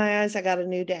 I open my eyes, I got a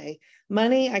new day.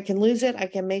 Money, I can lose it, I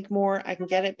can make more, I can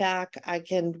get it back, I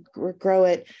can grow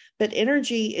it. But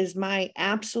energy is my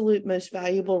absolute most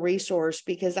valuable resource,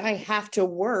 because I have to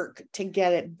work to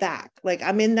get it back. Like,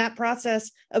 I'm in that process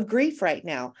of grief right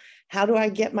now. How do I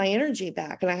get my energy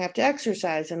back? And I have to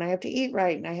exercise, and I have to eat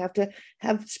right, and I have to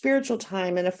have spiritual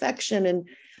time and affection. And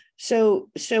so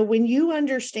when you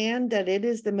understand that it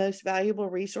is the most valuable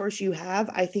resource you have,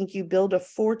 I think you build a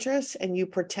fortress and you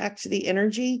protect the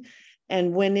energy.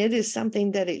 And when it is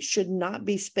something that it should not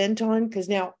be spent on, because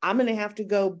now I'm going to have to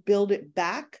go build it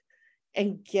back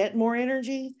and get more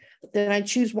energy, then I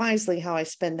choose wisely how I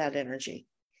spend that energy.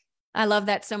 I love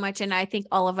that so much. And I think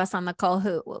all of us on the call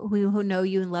who know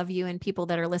you and love you, and people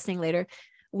that are listening later,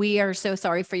 we are so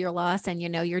sorry for your loss. And,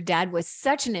 your dad was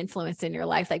such an influence in your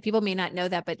life. Like, people may not know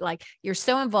that, but like, you're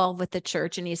so involved with the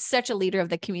church, and he's such a leader of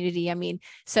the community. I mean,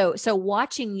 so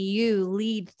watching you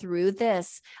lead through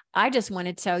this, I just want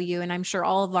to tell you, and I'm sure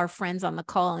all of our friends on the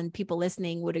call and people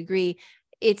listening would agree,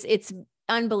 it's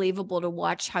unbelievable to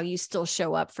watch how you still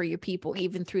show up for your people,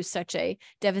 even through such a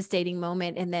devastating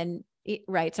moment. And then,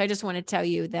 right. So I just want to tell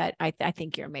you that I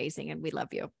think you're amazing, and we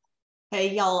love you.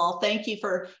 Hey, y'all, thank you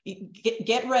for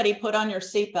get ready, put on your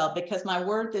seatbelt, because my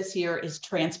word this year is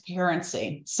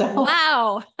transparency. So,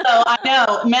 wow. So I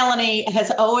know Melanie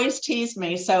has always teased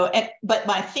me. But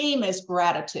my theme is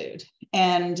gratitude.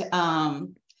 And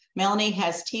Melanie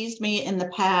has teased me in the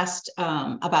past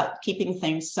about keeping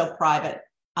things so private.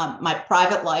 My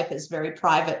private life is very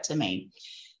private to me.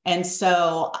 And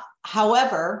so,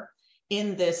 however,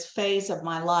 in this phase of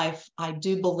my life, I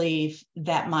do believe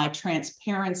that my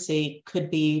transparency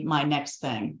could be my next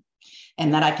thing,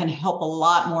 and that I can help a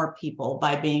lot more people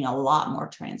by being a lot more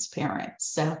transparent.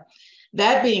 So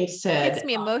that being said, it gets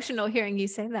me emotional hearing you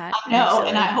say that. I know, actually.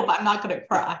 And I hope I'm not going to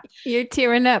cry. You're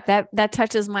tearing up. That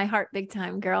touches my heart big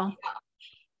time, girl.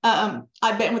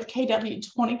 I've been with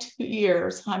KW 22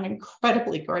 years. I'm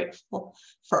incredibly grateful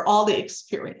for all the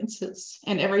experiences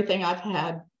and everything I've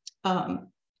had.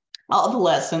 All the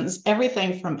lessons,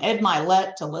 everything from Ed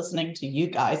Milet to listening to you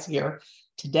guys here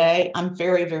today. I'm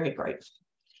very, very grateful.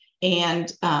 And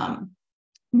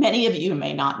many of you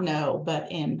may not know,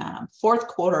 but in fourth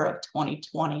quarter of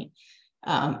 2020,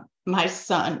 my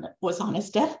son was on his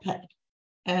deathbed.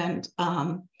 And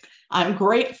I'm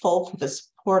grateful for the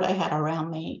support I had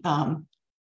around me.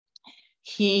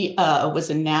 He was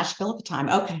in Nashville at the time.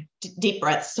 Okay, deep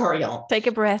breath. Sorry, y'all. Take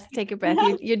a breath. Take a breath.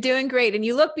 You're doing great, and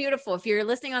you look beautiful. If you're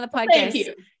listening on the podcast, Thank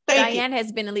you. Diane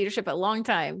has been in leadership a long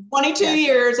time. 22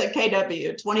 years at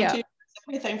KW. 22 years,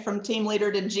 everything from team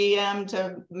leader to GM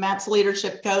to MAPS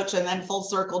leadership coach, and then full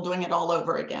circle doing it all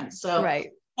over again. So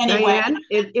right. Anyway, Diane,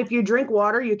 if you drink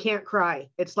water, you can't cry.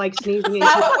 It's like sneezing and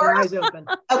keeping your eyes open.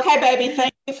 Okay, baby.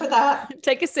 Thank you for that.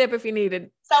 Take a sip if you needed.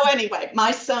 So anyway,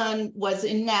 my son was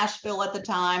in Nashville at the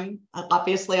time.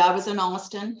 Obviously, I was in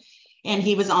Austin, and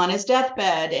he was on his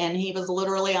deathbed, and he was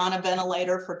literally on a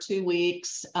ventilator for 2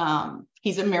 weeks.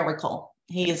 He's a miracle.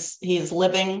 He is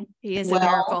living. He is well. A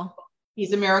miracle.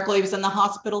 He's a miracle. He was in the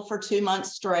hospital for 2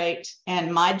 months straight.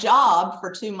 And my job for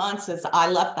 2 months is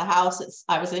I left the house.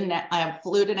 I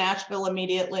flew to Nashville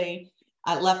immediately.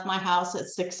 I left my house at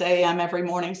 6 a.m. every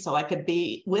morning so I could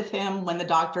be with him when the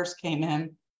doctors came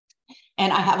in.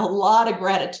 And I have a lot of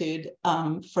gratitude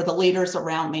for the leaders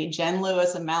around me. Jenn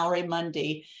Lewis and Mallory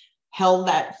Mundy held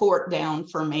that fort down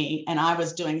for me. And I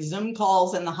was doing Zoom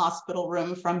calls in the hospital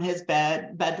room from his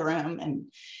bedroom.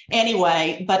 And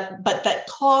anyway, but that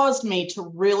caused me to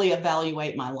really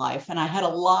evaluate my life. And I had a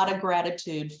lot of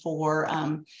gratitude for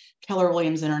Keller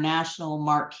Williams International,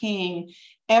 Mark King,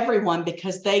 everyone,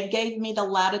 because they gave me the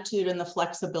latitude and the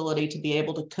flexibility to be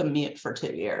able to commute for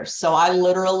 2 years. So I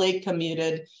literally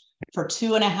commuted for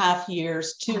 2.5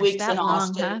 years, 2 weeks in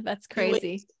Austin. Huh? That's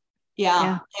crazy.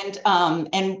 Yeah.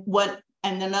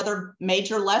 And another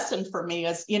major lesson for me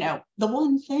is, the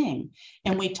one thing,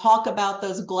 and we talk about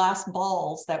those glass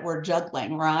balls that we're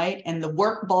juggling, right? And the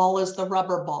work ball is the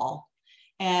rubber ball.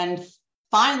 And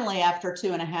finally, after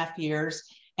 2.5 years,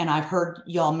 and I've heard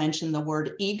y'all mention the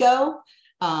word ego.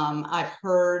 I've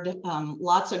heard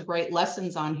lots of great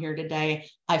lessons on here today.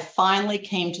 I finally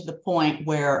came to the point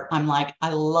where I'm like, I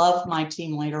love my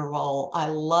team leader role. I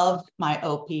love my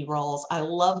OP roles. I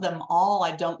love them all.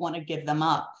 I don't want to give them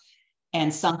up.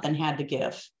 And something had to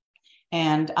give.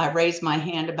 And I raised my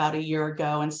hand about a year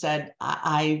ago and said,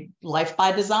 I life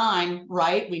by design,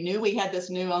 right? We knew we had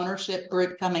this new ownership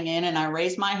group coming in, and I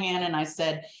raised my hand and I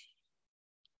said,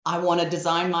 I want to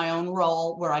design my own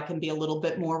role where I can be a little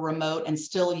bit more remote and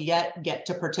still yet get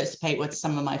to participate with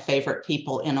some of my favorite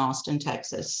people in Austin,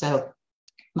 Texas. So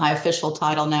my official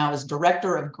title now is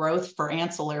Director of Growth for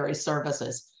Ancillary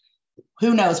Services.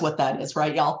 Who knows what that is,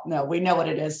 right, y'all? No, we know what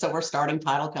it is. So we're starting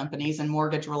title companies and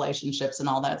mortgage relationships and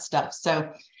all that stuff.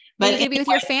 So, but you could be with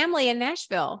your family in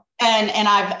Nashville. And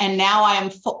now I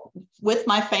am with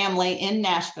my family in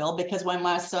Nashville, because when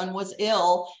my son was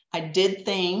ill, I did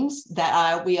things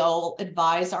that we all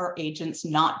advise our agents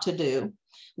not to do,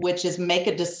 which is make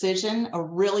a decision, a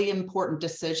really important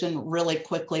decision, really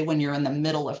quickly when you're in the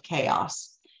middle of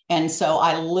chaos. And so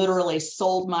I literally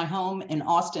sold my home in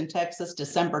Austin, Texas,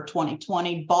 December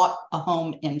 2020, bought a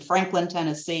home in Franklin,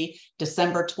 Tennessee,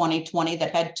 December 2020,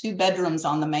 that had 2 bedrooms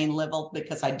on the main level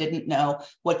because I didn't know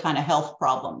what kind of health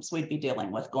problems we'd be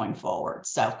dealing with going forward.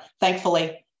 So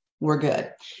thankfully, we're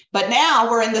good. But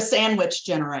now we're in the sandwich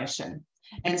generation.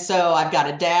 And so I've got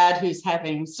a dad who's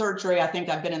having surgery. I think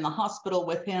I've been in the hospital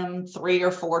with him 3 or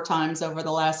 4 times over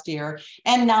the last year.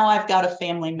 And now I've got a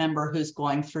family member who's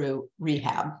going through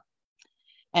rehab.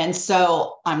 And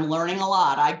so I'm learning a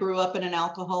lot. I grew up in an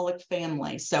alcoholic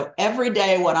family. So every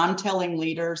day what I'm telling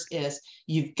leaders is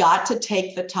you've got to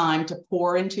take the time to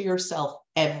pour into yourself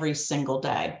every single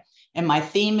day. And my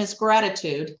theme is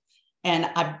gratitude. And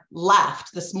I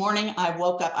laughed this morning. I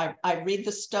woke up, I read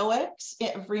the Stoics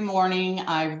every morning.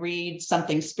 I read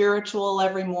something spiritual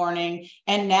every morning.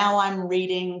 And now I'm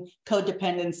reading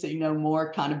Codependency No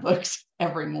More kind of books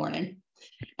every morning.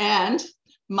 And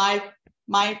my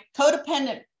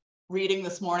codependent reading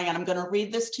this morning, and I'm going to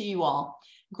read this to you all.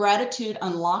 Gratitude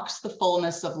unlocks the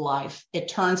fullness of life. It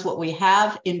turns what we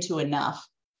have into enough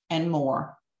and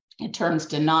more. It turns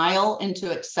denial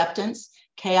into acceptance,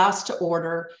 chaos to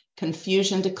order,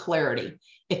 confusion to clarity.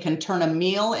 It can turn a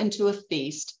meal into a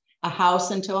feast, a house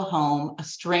into a home, a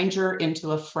stranger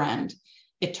into a friend.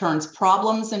 It turns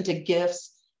problems into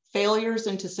gifts, failures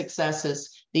into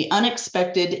successes, the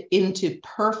unexpected into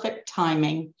perfect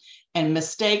timing, and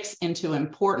mistakes into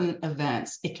important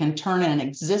events. It can turn an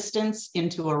existence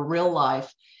into a real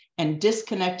life, and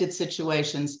disconnected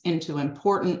situations into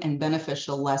important and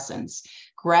beneficial lessons.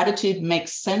 Gratitude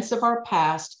makes sense of our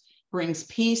past, brings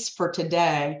peace for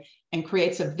today, and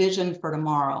creates a vision for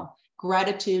tomorrow.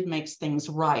 Gratitude makes things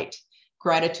right.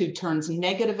 Gratitude turns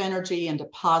negative energy into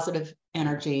positive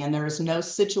energy, and there is no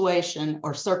situation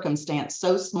or circumstance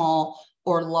so small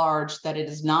or large that it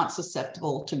is not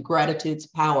susceptible to gratitude's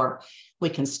power. We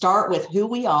can start with who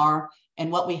we are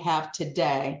and what we have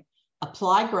today.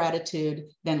 Apply gratitude,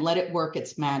 then let it work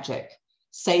its magic.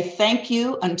 Say thank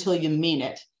you until you mean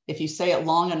it. If you say it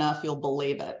long enough, you'll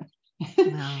believe it.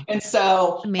 Wow. And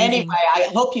so Amazing. Anyway, I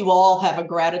hope you all have a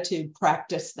gratitude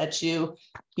practice that you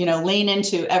lean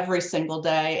into every single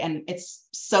day. And it's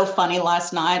so funny.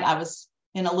 Last night, I was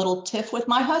in a little tiff with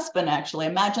my husband, actually.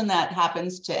 Imagine that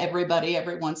happens to everybody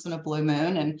every once in a blue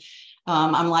moon. And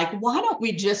I'm like, why don't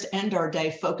we just end our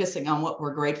day focusing on what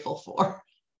we're grateful for?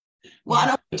 Why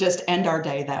don't we just end our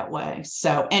day that way?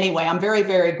 So anyway, I'm very,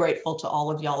 very grateful to all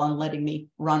of y'all on letting me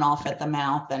run off at the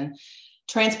mouth. And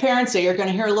transparency, you're going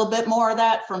to hear a little bit more of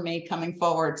that from me coming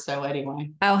forward. So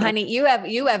anyway. Oh, honey, you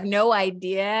have no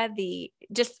idea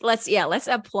let's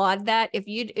applaud that.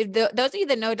 Those of you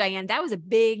that know Diane, that was a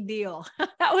big deal.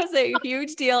 That was a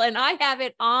huge deal. And I have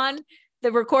it on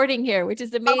the recording here, which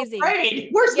is amazing. Oh,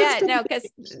 great.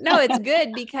 It's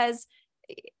good because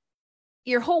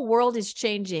your whole world is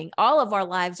changing. All of our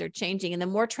lives are changing. And the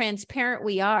more transparent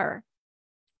we are,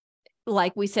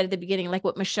 like we said at the beginning, like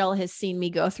what Michelle has seen me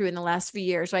go through in the last few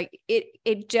years, like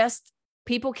it just,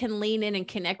 people can lean in and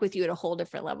connect with you at a whole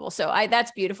different level. So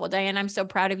that's beautiful, Diane. I'm so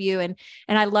proud of you. And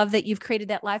I love that you've created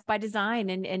that life by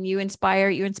design and you inspire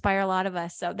a lot of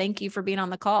us. So thank you for being on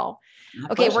the call.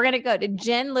 Okay. We're going to go to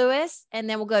Jenn Lewis, and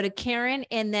then we'll go to Karen,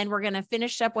 and then we're going to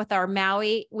finish up with our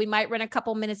Maui. We might run a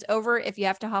couple minutes over. If you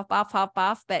have to hop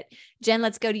off, but Jenn,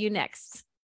 let's go to you next.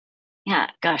 Yeah.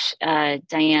 Gosh,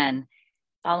 Diane,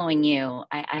 following you,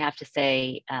 I have to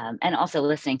say, and also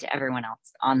listening to everyone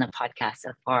else on the podcast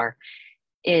so far,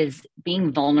 is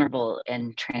being vulnerable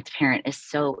and transparent is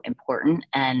so important.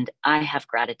 And I have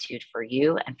gratitude for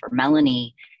you and for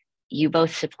Melanie. You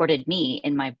both supported me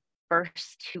in my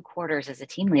first 2 quarters as a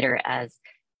team leader and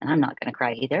I'm not going to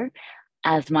cry either,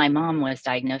 as my mom was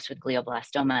diagnosed with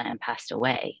glioblastoma and passed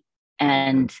away.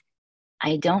 And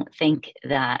I don't think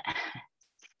that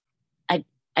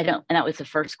and that was the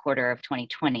first quarter of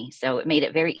 2020. So it made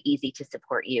it very easy to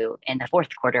support you in the fourth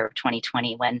quarter of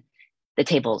 2020 when the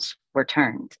tables were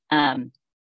turned. But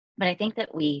I think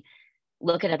that we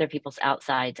look at other people's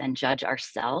outsides and judge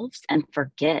ourselves and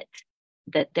forget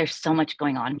that there's so much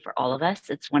going on for all of us.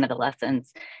 It's one of the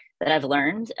lessons that I've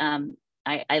learned.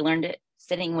 I learned it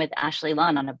sitting with Ashley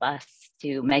Lunn on a bus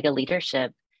to Mega Relief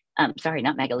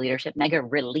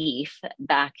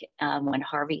back when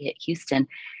Harvey hit Houston.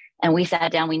 And we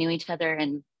sat down, we knew each other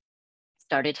and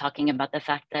started talking about the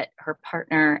fact that her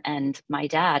partner and my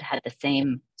dad had the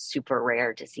same super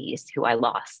rare disease, who I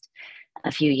lost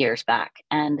a few years back.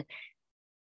 And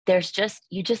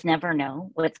you just never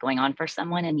know what's going on for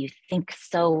someone. And you think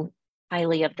so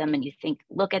highly of them and you think,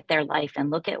 look at their life and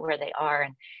look at where they are.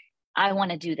 And I want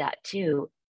to do that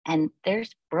too. And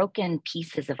there's broken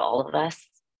pieces of all of us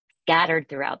scattered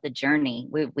throughout the journey.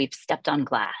 We've stepped on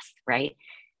glass, right?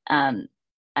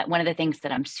 One of the things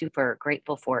that I'm super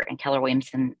grateful for in Keller Williams,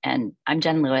 and I'm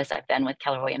Jenn Lewis. I've been with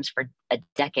Keller Williams for a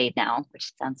decade now,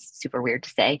 which sounds super weird to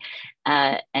say.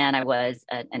 And I was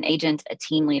an agent, a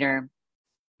team leader.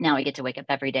 Now I get to wake up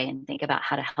every day and think about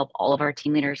how to help all of our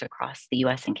team leaders across the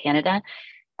US and Canada.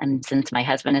 And since my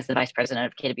husband is the vice president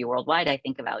of KW Worldwide, I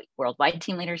think about worldwide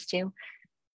team leaders too.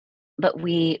 But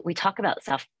we talk about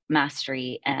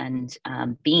self-mastery and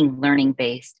being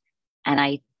learning-based. And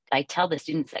I tell the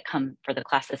students that come for the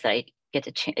classes that I get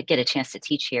a chance to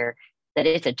teach here that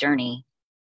it's a journey.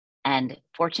 And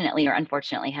fortunately or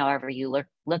unfortunately, however you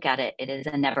look at it, it is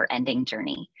a never-ending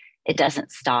journey. It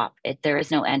doesn't stop. There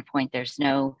is no endpoint. There's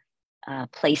no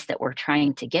place that we're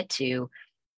trying to get to.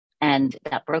 And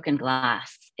that broken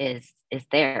glass is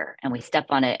there, and we step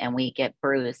on it and we get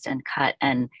bruised and cut.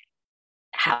 And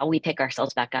how we pick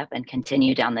ourselves back up and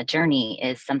continue down the journey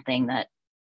is something that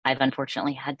I've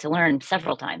unfortunately had to learn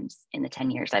several times in the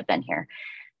 10 years I've been here.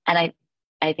 And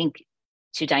I think,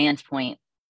 to Diane's point,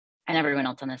 and everyone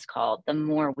else on this call, the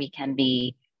more we can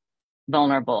be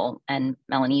vulnerable, and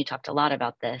Melanie, you talked a lot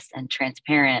about this, and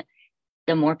transparent,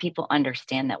 the more people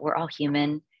understand that we're all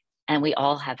human and we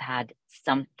all have had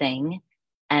something,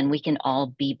 and we can all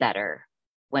be better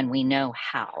when we know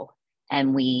how,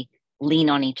 and we lean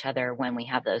on each other when we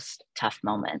have those tough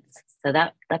moments. So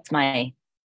that's my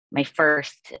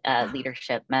first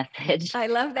leadership message. I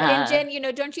love that. And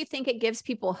Jenn, don't you think it gives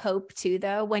people hope too,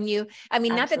 though? When not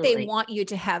absolutely. that they want you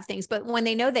to have things, but when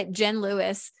they know that Jenn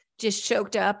Lewis just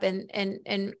choked up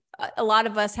and a lot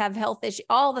of us have health issues,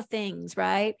 all the things,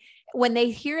 right? When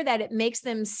they hear that, it makes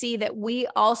them see that we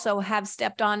also have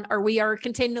stepped on, or we are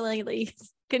continuing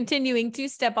to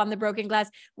step on the broken glass.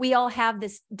 We all have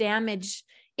this damage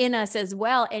in us as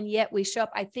well. And yet we show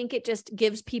up. I think it just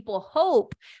gives people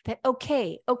hope that,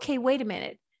 okay, wait a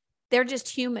minute. They're just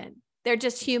human.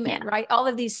 Right? All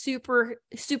of these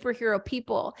superhero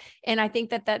people. And I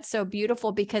think that that's so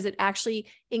beautiful, because it actually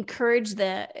encourages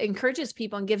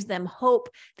people and gives them hope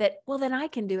that, well, then I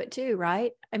can do it too.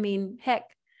 Right. I mean, heck,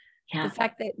 the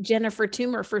fact that Jennifer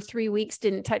Toomer for 3 weeks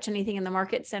didn't touch anything in the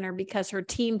market center because her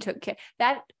team took care.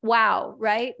 That, wow,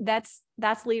 right? That's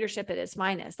leadership at its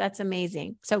finest. That's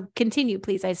amazing. So continue,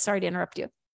 please. I'm sorry to interrupt you.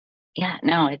 Yeah,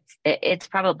 no, it's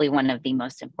probably one of the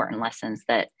most important lessons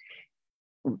that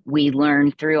we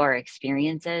learn through our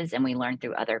experiences, and we learn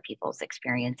through other people's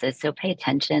experiences. So pay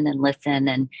attention and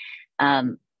listen,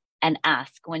 and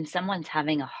ask when someone's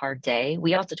having a hard day.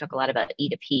 We also talk a lot about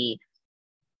E2P.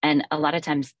 And a lot of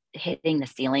times hitting the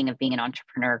ceiling of being an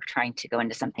entrepreneur, trying to go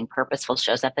into something purposeful,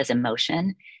 shows up as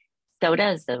emotion. So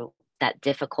does that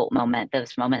difficult moment,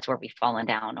 those moments where we've fallen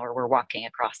down or we're walking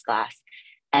across glass.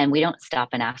 And we don't stop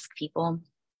and ask people,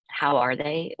 how are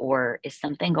they? Or is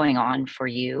something going on for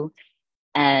you?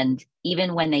 And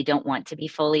even when they don't want to be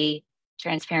fully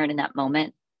transparent in that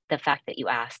moment, the fact that you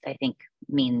asked, I think,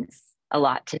 means a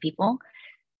lot to people.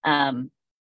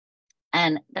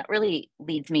 And that really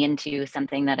leads me into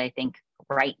something that I think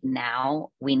right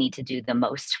now we need to do the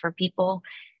most for people.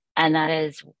 And that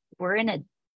is, we're in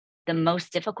the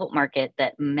most difficult market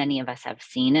that many of us have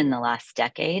seen in the last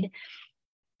decade.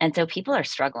 And so people are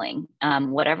struggling.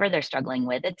 Whatever they're struggling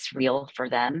with, it's real for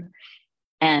them.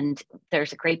 And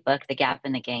there's a great book, The Gap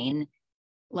and the Gain.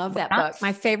 Love that book.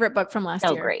 My favorite book from last year.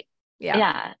 So great.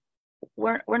 Yeah.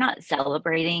 We're not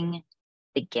celebrating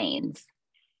the gains.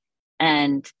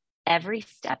 And every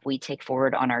step we take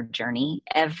forward on our journey,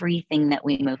 everything that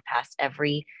we move past,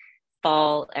 every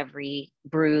fall, every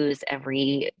bruise,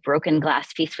 every broken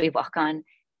glass piece we walk on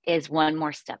is one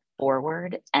more step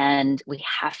forward. And we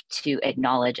have to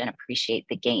acknowledge and appreciate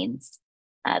the gains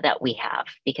that we have,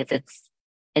 because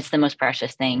it's the most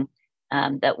precious thing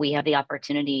that we have the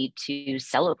opportunity to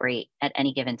celebrate at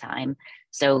any given time.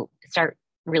 So start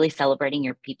really celebrating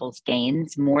your people's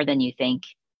gains more than you think.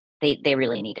 They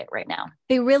really need it right now.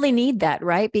 They really need that,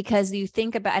 right? Because you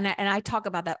think about, and I talk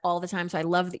about that all the time. So I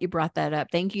love that you brought that up.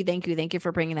 Thank you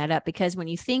for bringing that up. Because when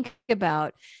you think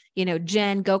about,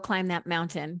 Jenn, go climb that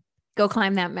mountain,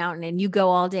 and you go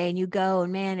all day and you go,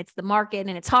 and man, it's the market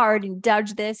and it's hard, and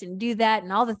dodge this and do that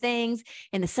and all the things,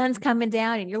 and the sun's coming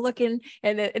down and you're looking,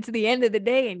 and it's the end of the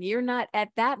day and you're not at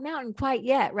that mountain quite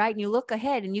yet, right? And you look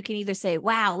ahead and you can either say,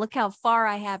 wow, look how far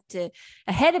I have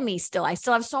ahead of me still. I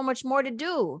still have so much more to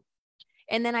do.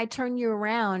 And then I turn you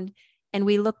around and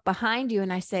we look behind you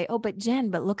and I say, oh, but Jenn,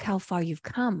 but look how far you've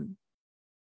come.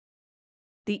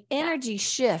 The energy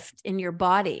shift in your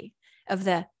body of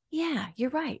yeah,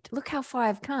 you're right. Look how far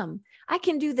I've come. I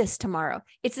can do this tomorrow.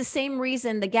 It's the same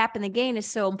reason the gap and the gain is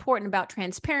so important about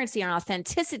transparency and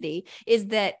authenticity, is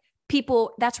that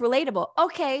people, that's relatable.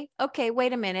 Okay,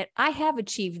 wait a minute. I have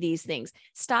achieved these things.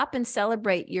 Stop and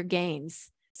celebrate your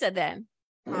gains. So then.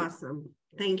 Awesome.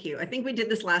 Thank you. I think we did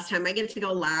this last time. I get to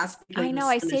go last. I know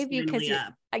I saved you because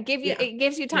I give you, it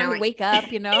gives you time to wake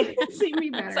up, you know.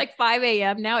 It's like 5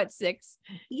 a.m. Now it's 6.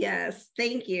 Yes.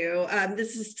 Thank you.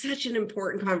 This is such an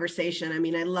important conversation. I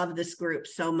mean, I love this group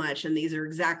so much, and these are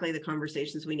exactly the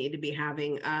conversations we need to be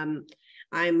having.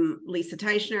 I'm Lisa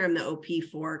Teichner. I'm the OP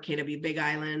for KW Big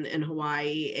Island in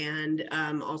Hawaii, and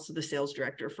also the sales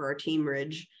director for our Team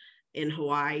Ridge in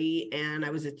Hawaii. And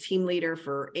I was a team leader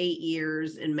for 8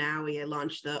 years in Maui. I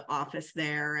launched the office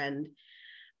there. And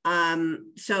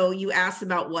so you asked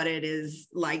about what it is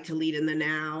like to lead in the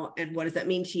now and what does that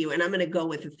mean to you? And I'm going to go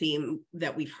with a theme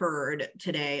that we've heard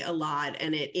today a lot,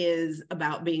 and it is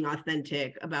about being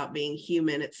authentic, about being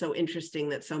human. It's so interesting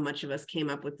that so much of us came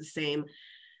up with the same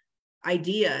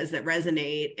ideas that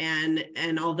resonate,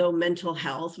 and although mental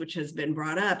health, which has been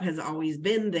brought up, has always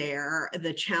been there,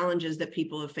 the challenges that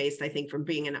people have faced, I think, from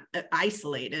being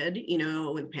isolated, you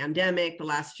know, with pandemic the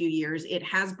last few years, it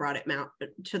has brought it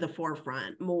to the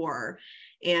forefront more.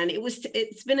 And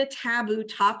it's been a taboo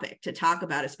topic to talk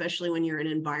about, especially when you're in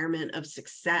an environment of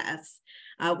success,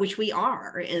 which we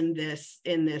are in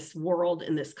this world,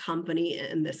 in this company,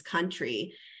 in this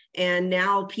country. And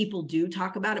now people do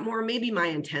talk about it more. Maybe my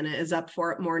antenna is up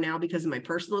for it more now because of my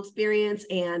personal experience.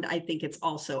 And I think it's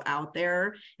also out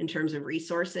there in terms of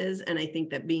resources. And I think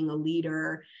that being a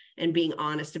leader and being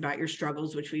honest about your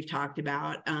struggles, which we've talked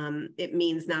about, it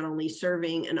means not only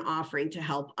serving and offering to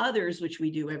help others, which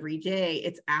we do every day,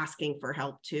 it's asking for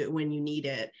help too when you need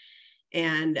it.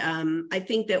 And I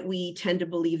think that we tend to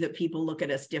believe that people look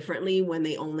at us differently when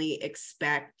they only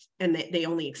expect, and they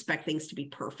only expect things to be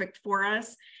perfect for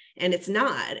us. And it's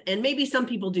not. And maybe some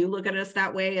people do look at us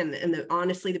that way. And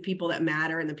honestly, the people that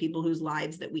matter and the people whose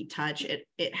lives that we touch,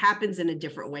 it happens in a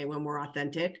different way when we're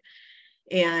authentic.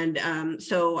 And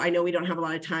so I know we don't have a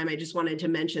lot of time. I just wanted to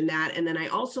mention that. And then I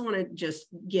also want to just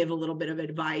give a little bit of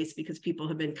advice because people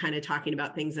have been kind of talking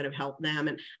about things that have helped them.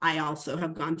 And I also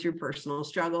have gone through personal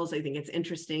struggles. I think it's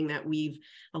interesting that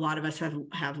a lot of us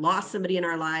have lost somebody in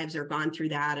our lives or gone through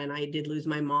that. And I did lose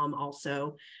my mom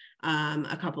also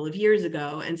a couple of years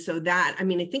ago. And so that, I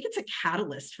mean, I think it's a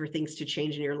catalyst for things to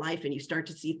change in your life, and you start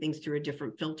to see things through a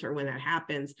different filter when that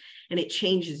happens, and it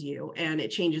changes you and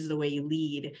it changes the way you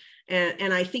lead.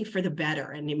 And I think for the better.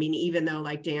 And I mean, even though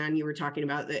like Dan, you were talking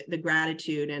about the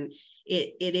gratitude, and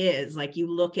it is like, you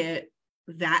look at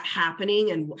that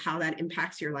happening and how that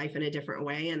impacts your life in a different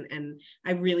way. And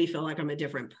I really feel like I'm a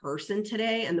different person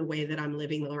today, and the way that I'm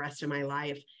living the rest of my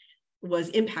life was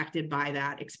impacted by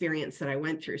that experience that I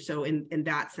went through. So in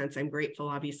that sense, I'm grateful.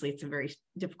 Obviously, it's a very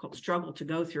difficult struggle to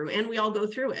go through, and we all go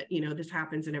through it. You know, this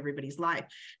happens in everybody's life.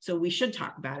 So we should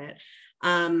talk about it.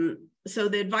 So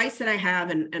the advice that I have,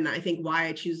 and I think why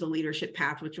I choose the leadership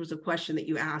path, which was a question that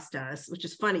you asked us, which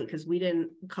is funny because we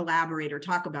didn't collaborate or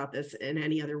talk about this in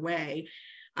any other way.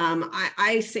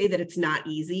 I say that it's not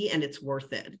easy and it's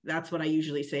worth it. That's what I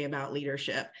usually say about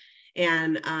leadership.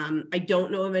 And I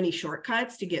don't know of any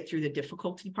shortcuts to get through the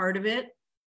difficulty part of it.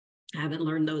 I haven't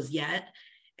learned those yet.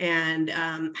 And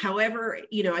however,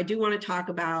 you know, I do want to talk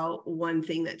about one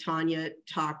thing that Tonya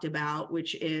talked about,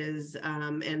 which is,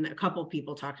 and a couple of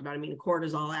people talked about, I mean,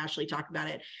 cortisol, Ashley talked about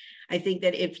it. I think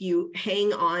that if you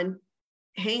hang on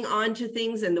to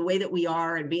things and the way that we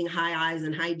are, and being high I's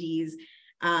and high D's,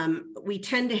 we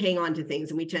tend to hang on to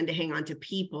things, and we tend to hang on to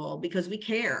people because we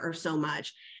care so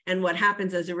much. And what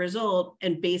happens as a result,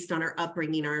 and based on our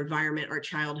upbringing, our environment, our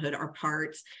childhood, our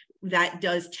parts, that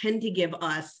does tend to give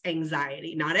us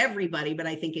anxiety. Not everybody, but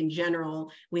I think in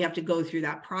general, we have to go through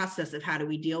that process of how do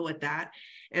we deal with that.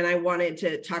 And I wanted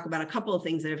to talk about a couple of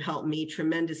things that have helped me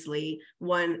tremendously.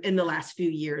 One, in the last few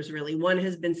years, really. One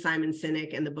has been Simon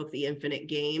Sinek and the book, The Infinite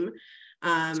Game.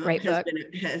 Has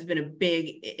been a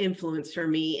big influence for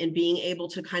me in being able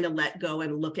to kind of let go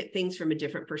and look at things from a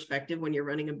different perspective when you're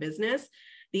running a business.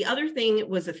 The other thing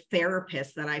was a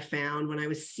therapist that I found when I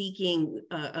was seeking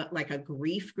like a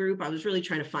grief group. I was really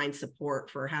trying to find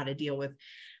support for how to deal with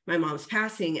my mom's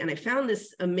passing. And I found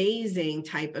this amazing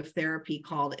type of therapy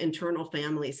called internal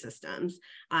family systems,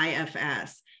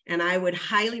 IFS. And I would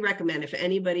highly recommend, if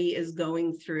anybody is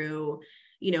going through,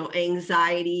 you know,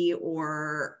 anxiety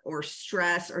or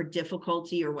stress or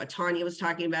difficulty, or what Tonya was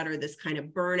talking about, or this kind of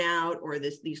burnout, or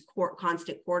these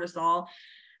constant cortisol,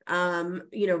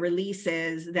 you know,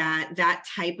 releases, that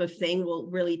type of thing will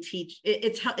really teach.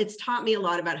 It's taught me a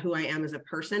lot about who I am as a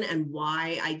person and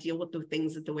why I deal with the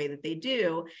things the way that they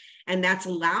do. And that's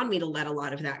allowed me to let a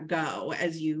lot of that go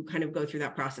as you kind of go through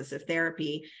that process of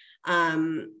therapy.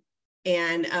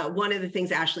 And one of the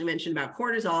things Ashley mentioned about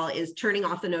cortisol is turning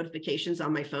off the notifications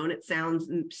on my phone. It sounds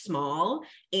small,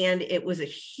 and it was a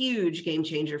huge game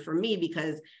changer for me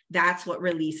because that's what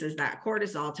releases that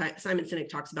cortisol. Simon Sinek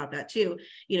talks about that too.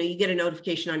 You know, you get a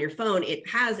notification on your phone, it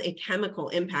has a chemical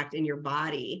impact in your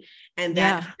body, and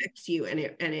that affects you, and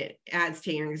it adds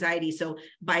to your anxiety. So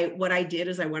by what I did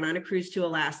is I went on a cruise to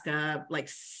Alaska like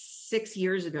 5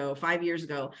 years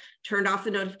ago, turned off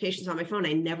the notifications on my phone.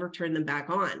 I never turned them back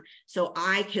on. So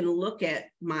I can look at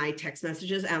my text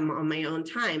messages on my own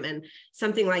time, and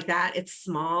something like that. It's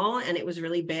small and it was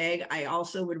really big. I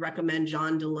also would recommend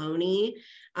John Deloney,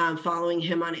 following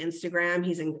him on Instagram.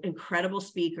 He's an incredible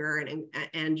speaker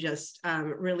and just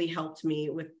really helped me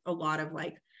with a lot of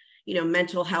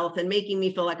mental health and making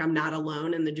me feel like I'm not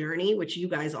alone in the journey, which you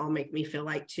guys all make me feel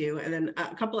like too. And then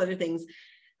a couple other things.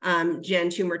 Jenn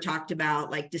Toomer talked about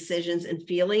like decisions and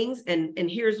feelings. And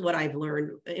here's what I've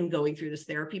learned in going through this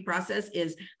therapy process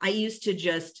is I used to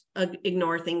just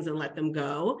ignore things and let them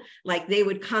go. Like they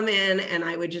would come in and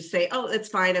I would just say, oh, that's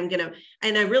fine.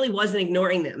 And I really wasn't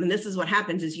ignoring them. And this is what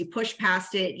happens is you push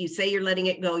past it. You say you're letting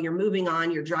it go. You're moving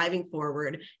on. You're driving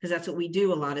forward, because that's what we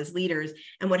do a lot as leaders.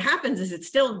 And what happens is it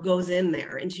still goes in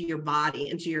there into your body,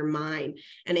 into your mind,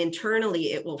 and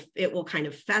internally it will kind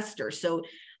of fester. So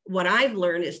what I've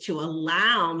learned is to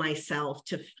allow myself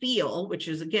to feel, which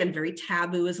is again, very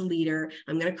taboo as a leader.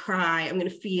 I'm going to cry. I'm going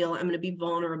to feel, I'm going to be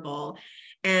vulnerable.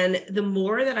 And the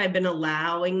more that I've been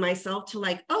allowing myself to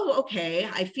like, oh, okay,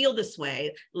 I feel this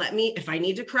way. If I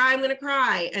need to cry, I'm going to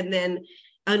cry. And then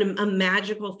a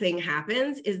magical thing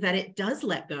happens is that it does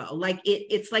let go. Like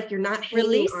it's like you're not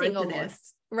releasing onto almost.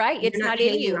 this. Right. You're it's not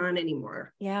in you on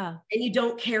anymore. Yeah. And you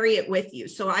don't carry it with you.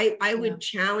 So I would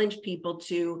challenge people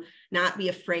to not be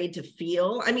afraid to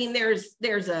feel. I mean, there's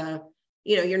a,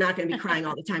 you're not going to be crying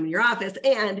all the time in your office.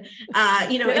 And,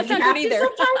 if you have to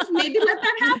sometimes, maybe let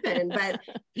that happen. But,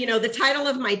 the title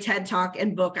of my TED Talk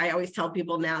and book, I always tell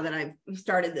people now that I've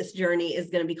started this journey, is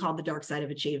going to be called The Dark Side of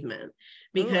Achievement.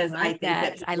 Because I think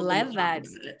that I love that.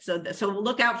 So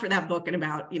look out for that book in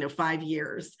about 5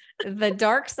 years. The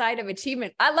Dark Side of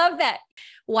Achievement. I love that.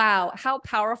 Wow, how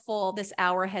powerful this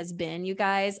hour has been, you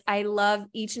guys. I love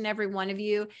each and every one of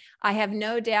you. I have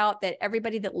no doubt that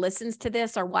everybody that listens to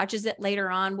this or watches it later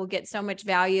on will get so much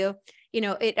value.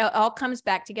 It all comes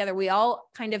back together. We all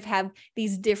kind of have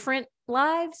these different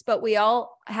lives, but we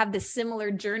all have this similar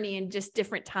journey and just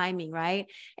different timing, right?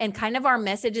 And kind of our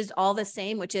message is all the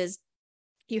same, which is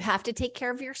you have to take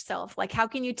care of yourself. Like, how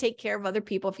can you take care of other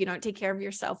people if you don't take care of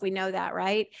yourself? We know that,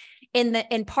 right?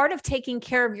 And part of taking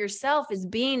care of yourself is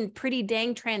being pretty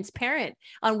dang transparent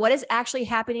on what is actually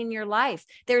happening in your life.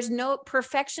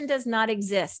 Perfection does not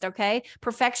exist. Okay.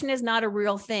 Perfection is not a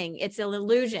real thing. It's an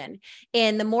illusion.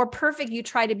 And the more perfect you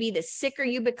try to be, the sicker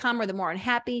you become, or the more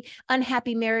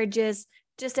unhappy marriages.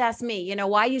 Just ask me,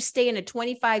 why you stay in a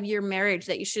 25-year marriage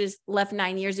that you should have left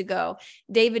 9 years ago.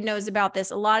 David knows about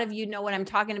this. A lot of you know what I'm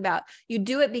talking about. You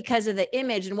do it because of the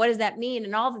image. And what does that mean?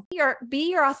 And be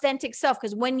your authentic self.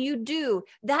 Because when you do,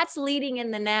 that's leading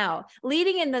in the now.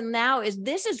 Leading in the now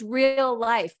this is real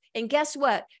life. And guess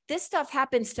what? This stuff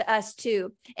happens to us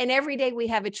too. And every day we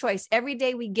have a choice. Every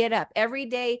day we get up. Every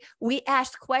day we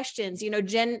ask questions.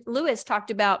 Jen Lewis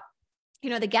talked about,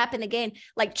 the gap in the gain,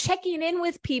 like checking in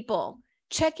with people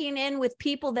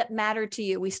that matter to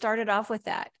you. We started off with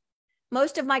that.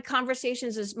 Most of my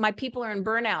conversations is my people are in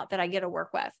burnout that I get to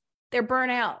work with. They're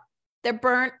burnt out.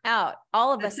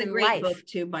 All of That's us in life. That's a great book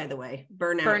too, by the way.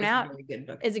 Burnout is a very good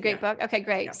book. Is a great book. Okay,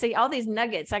 great. Yeah. See all these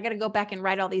nuggets. I got to go back and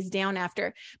write all these down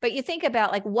after. But you think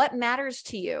about like what matters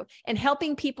to you and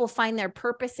helping people find their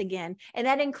purpose again. And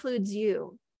that includes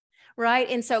you. Right.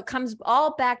 And so it comes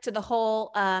all back to the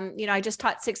whole, I just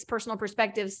taught 6 personal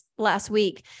perspectives last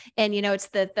week. And, it's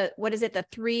what is it? The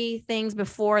 3 things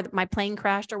before my plane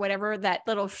crashed or whatever, that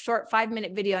little short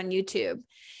 5-minute video on YouTube.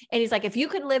 And he's like, if you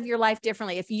could live your life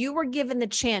differently, if you were given the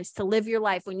chance to live your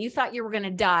life when you thought you were going to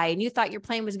die and you thought your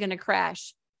plane was going to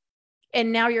crash,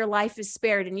 and now your life is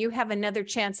spared and you have another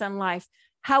chance on life,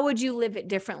 how would you live it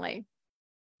differently?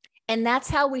 And that's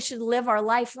how we should live our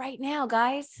life right now,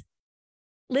 guys.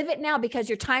 Live it now, because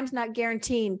your time's not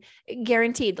guaranteed.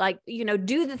 Like,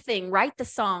 do the thing, write the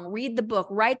song, read the book,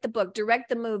 direct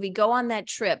the movie, go on that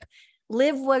trip,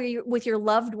 live with your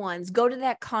loved ones, go to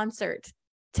that concert,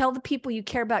 tell the people you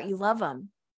care about, you love them,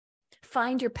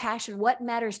 find your passion, what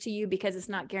matters to you, because it's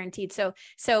not guaranteed. So,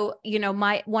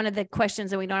 one of the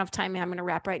questions, and we don't have time, I'm going to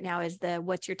wrap right now, is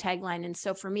what's your tagline? And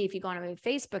so for me, if you go on my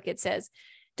Facebook, it says,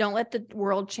 don't let the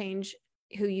world change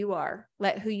who you are.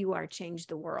 Let who you are change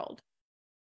the world.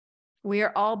 We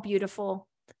are all beautiful.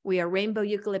 We are rainbow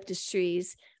eucalyptus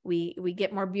trees. We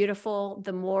get more beautiful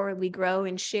the more we grow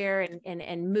and share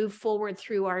and move forward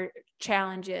through our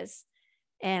challenges.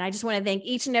 And I just want to thank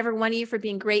each and every one of you for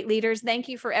being great leaders. Thank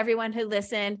you for everyone who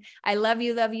listened. I love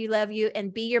you, love you, love you,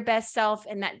 and be your best self.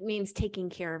 And that means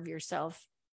taking care of yourself.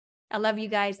 I love you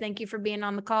guys. Thank you for being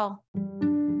on the call.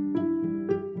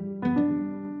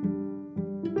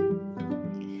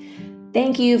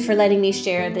 Thank you for letting me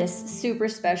share this super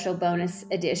special bonus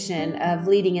edition of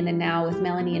Leading in the Now with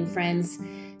Melanie and Friends.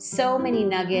 So many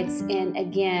nuggets. And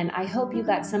again, I hope you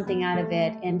got something out of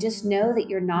it. And just know that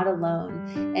you're not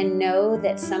alone. And know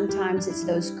that sometimes it's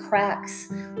those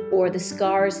cracks or the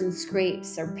scars and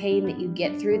scrapes or pain that you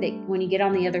get through that when you get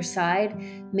on the other side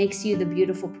makes you the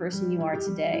beautiful person you are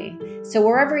today. So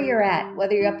wherever you're at,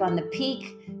 whether you're up on the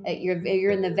peak,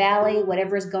 you're in the valley,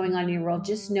 whatever is going on in your world,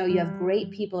 just know you have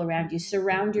great people around you.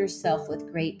 Surround yourself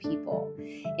with great people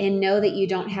and know that you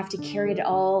don't have to carry it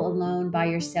all alone by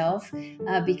yourself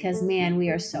because, man, we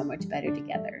are so much better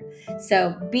together.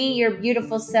 So be your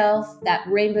beautiful self, that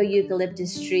rainbow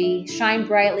eucalyptus tree. Shine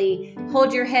brightly.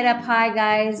 Hold your head up high,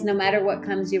 guys, no matter what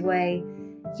comes your way.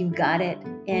 You've got it.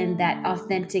 And that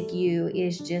authentic you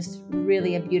is just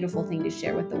really a beautiful thing to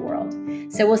share with the world.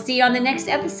 So we'll see you on the next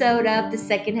episode of The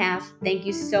Second Half. Thank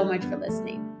you so much for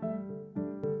listening.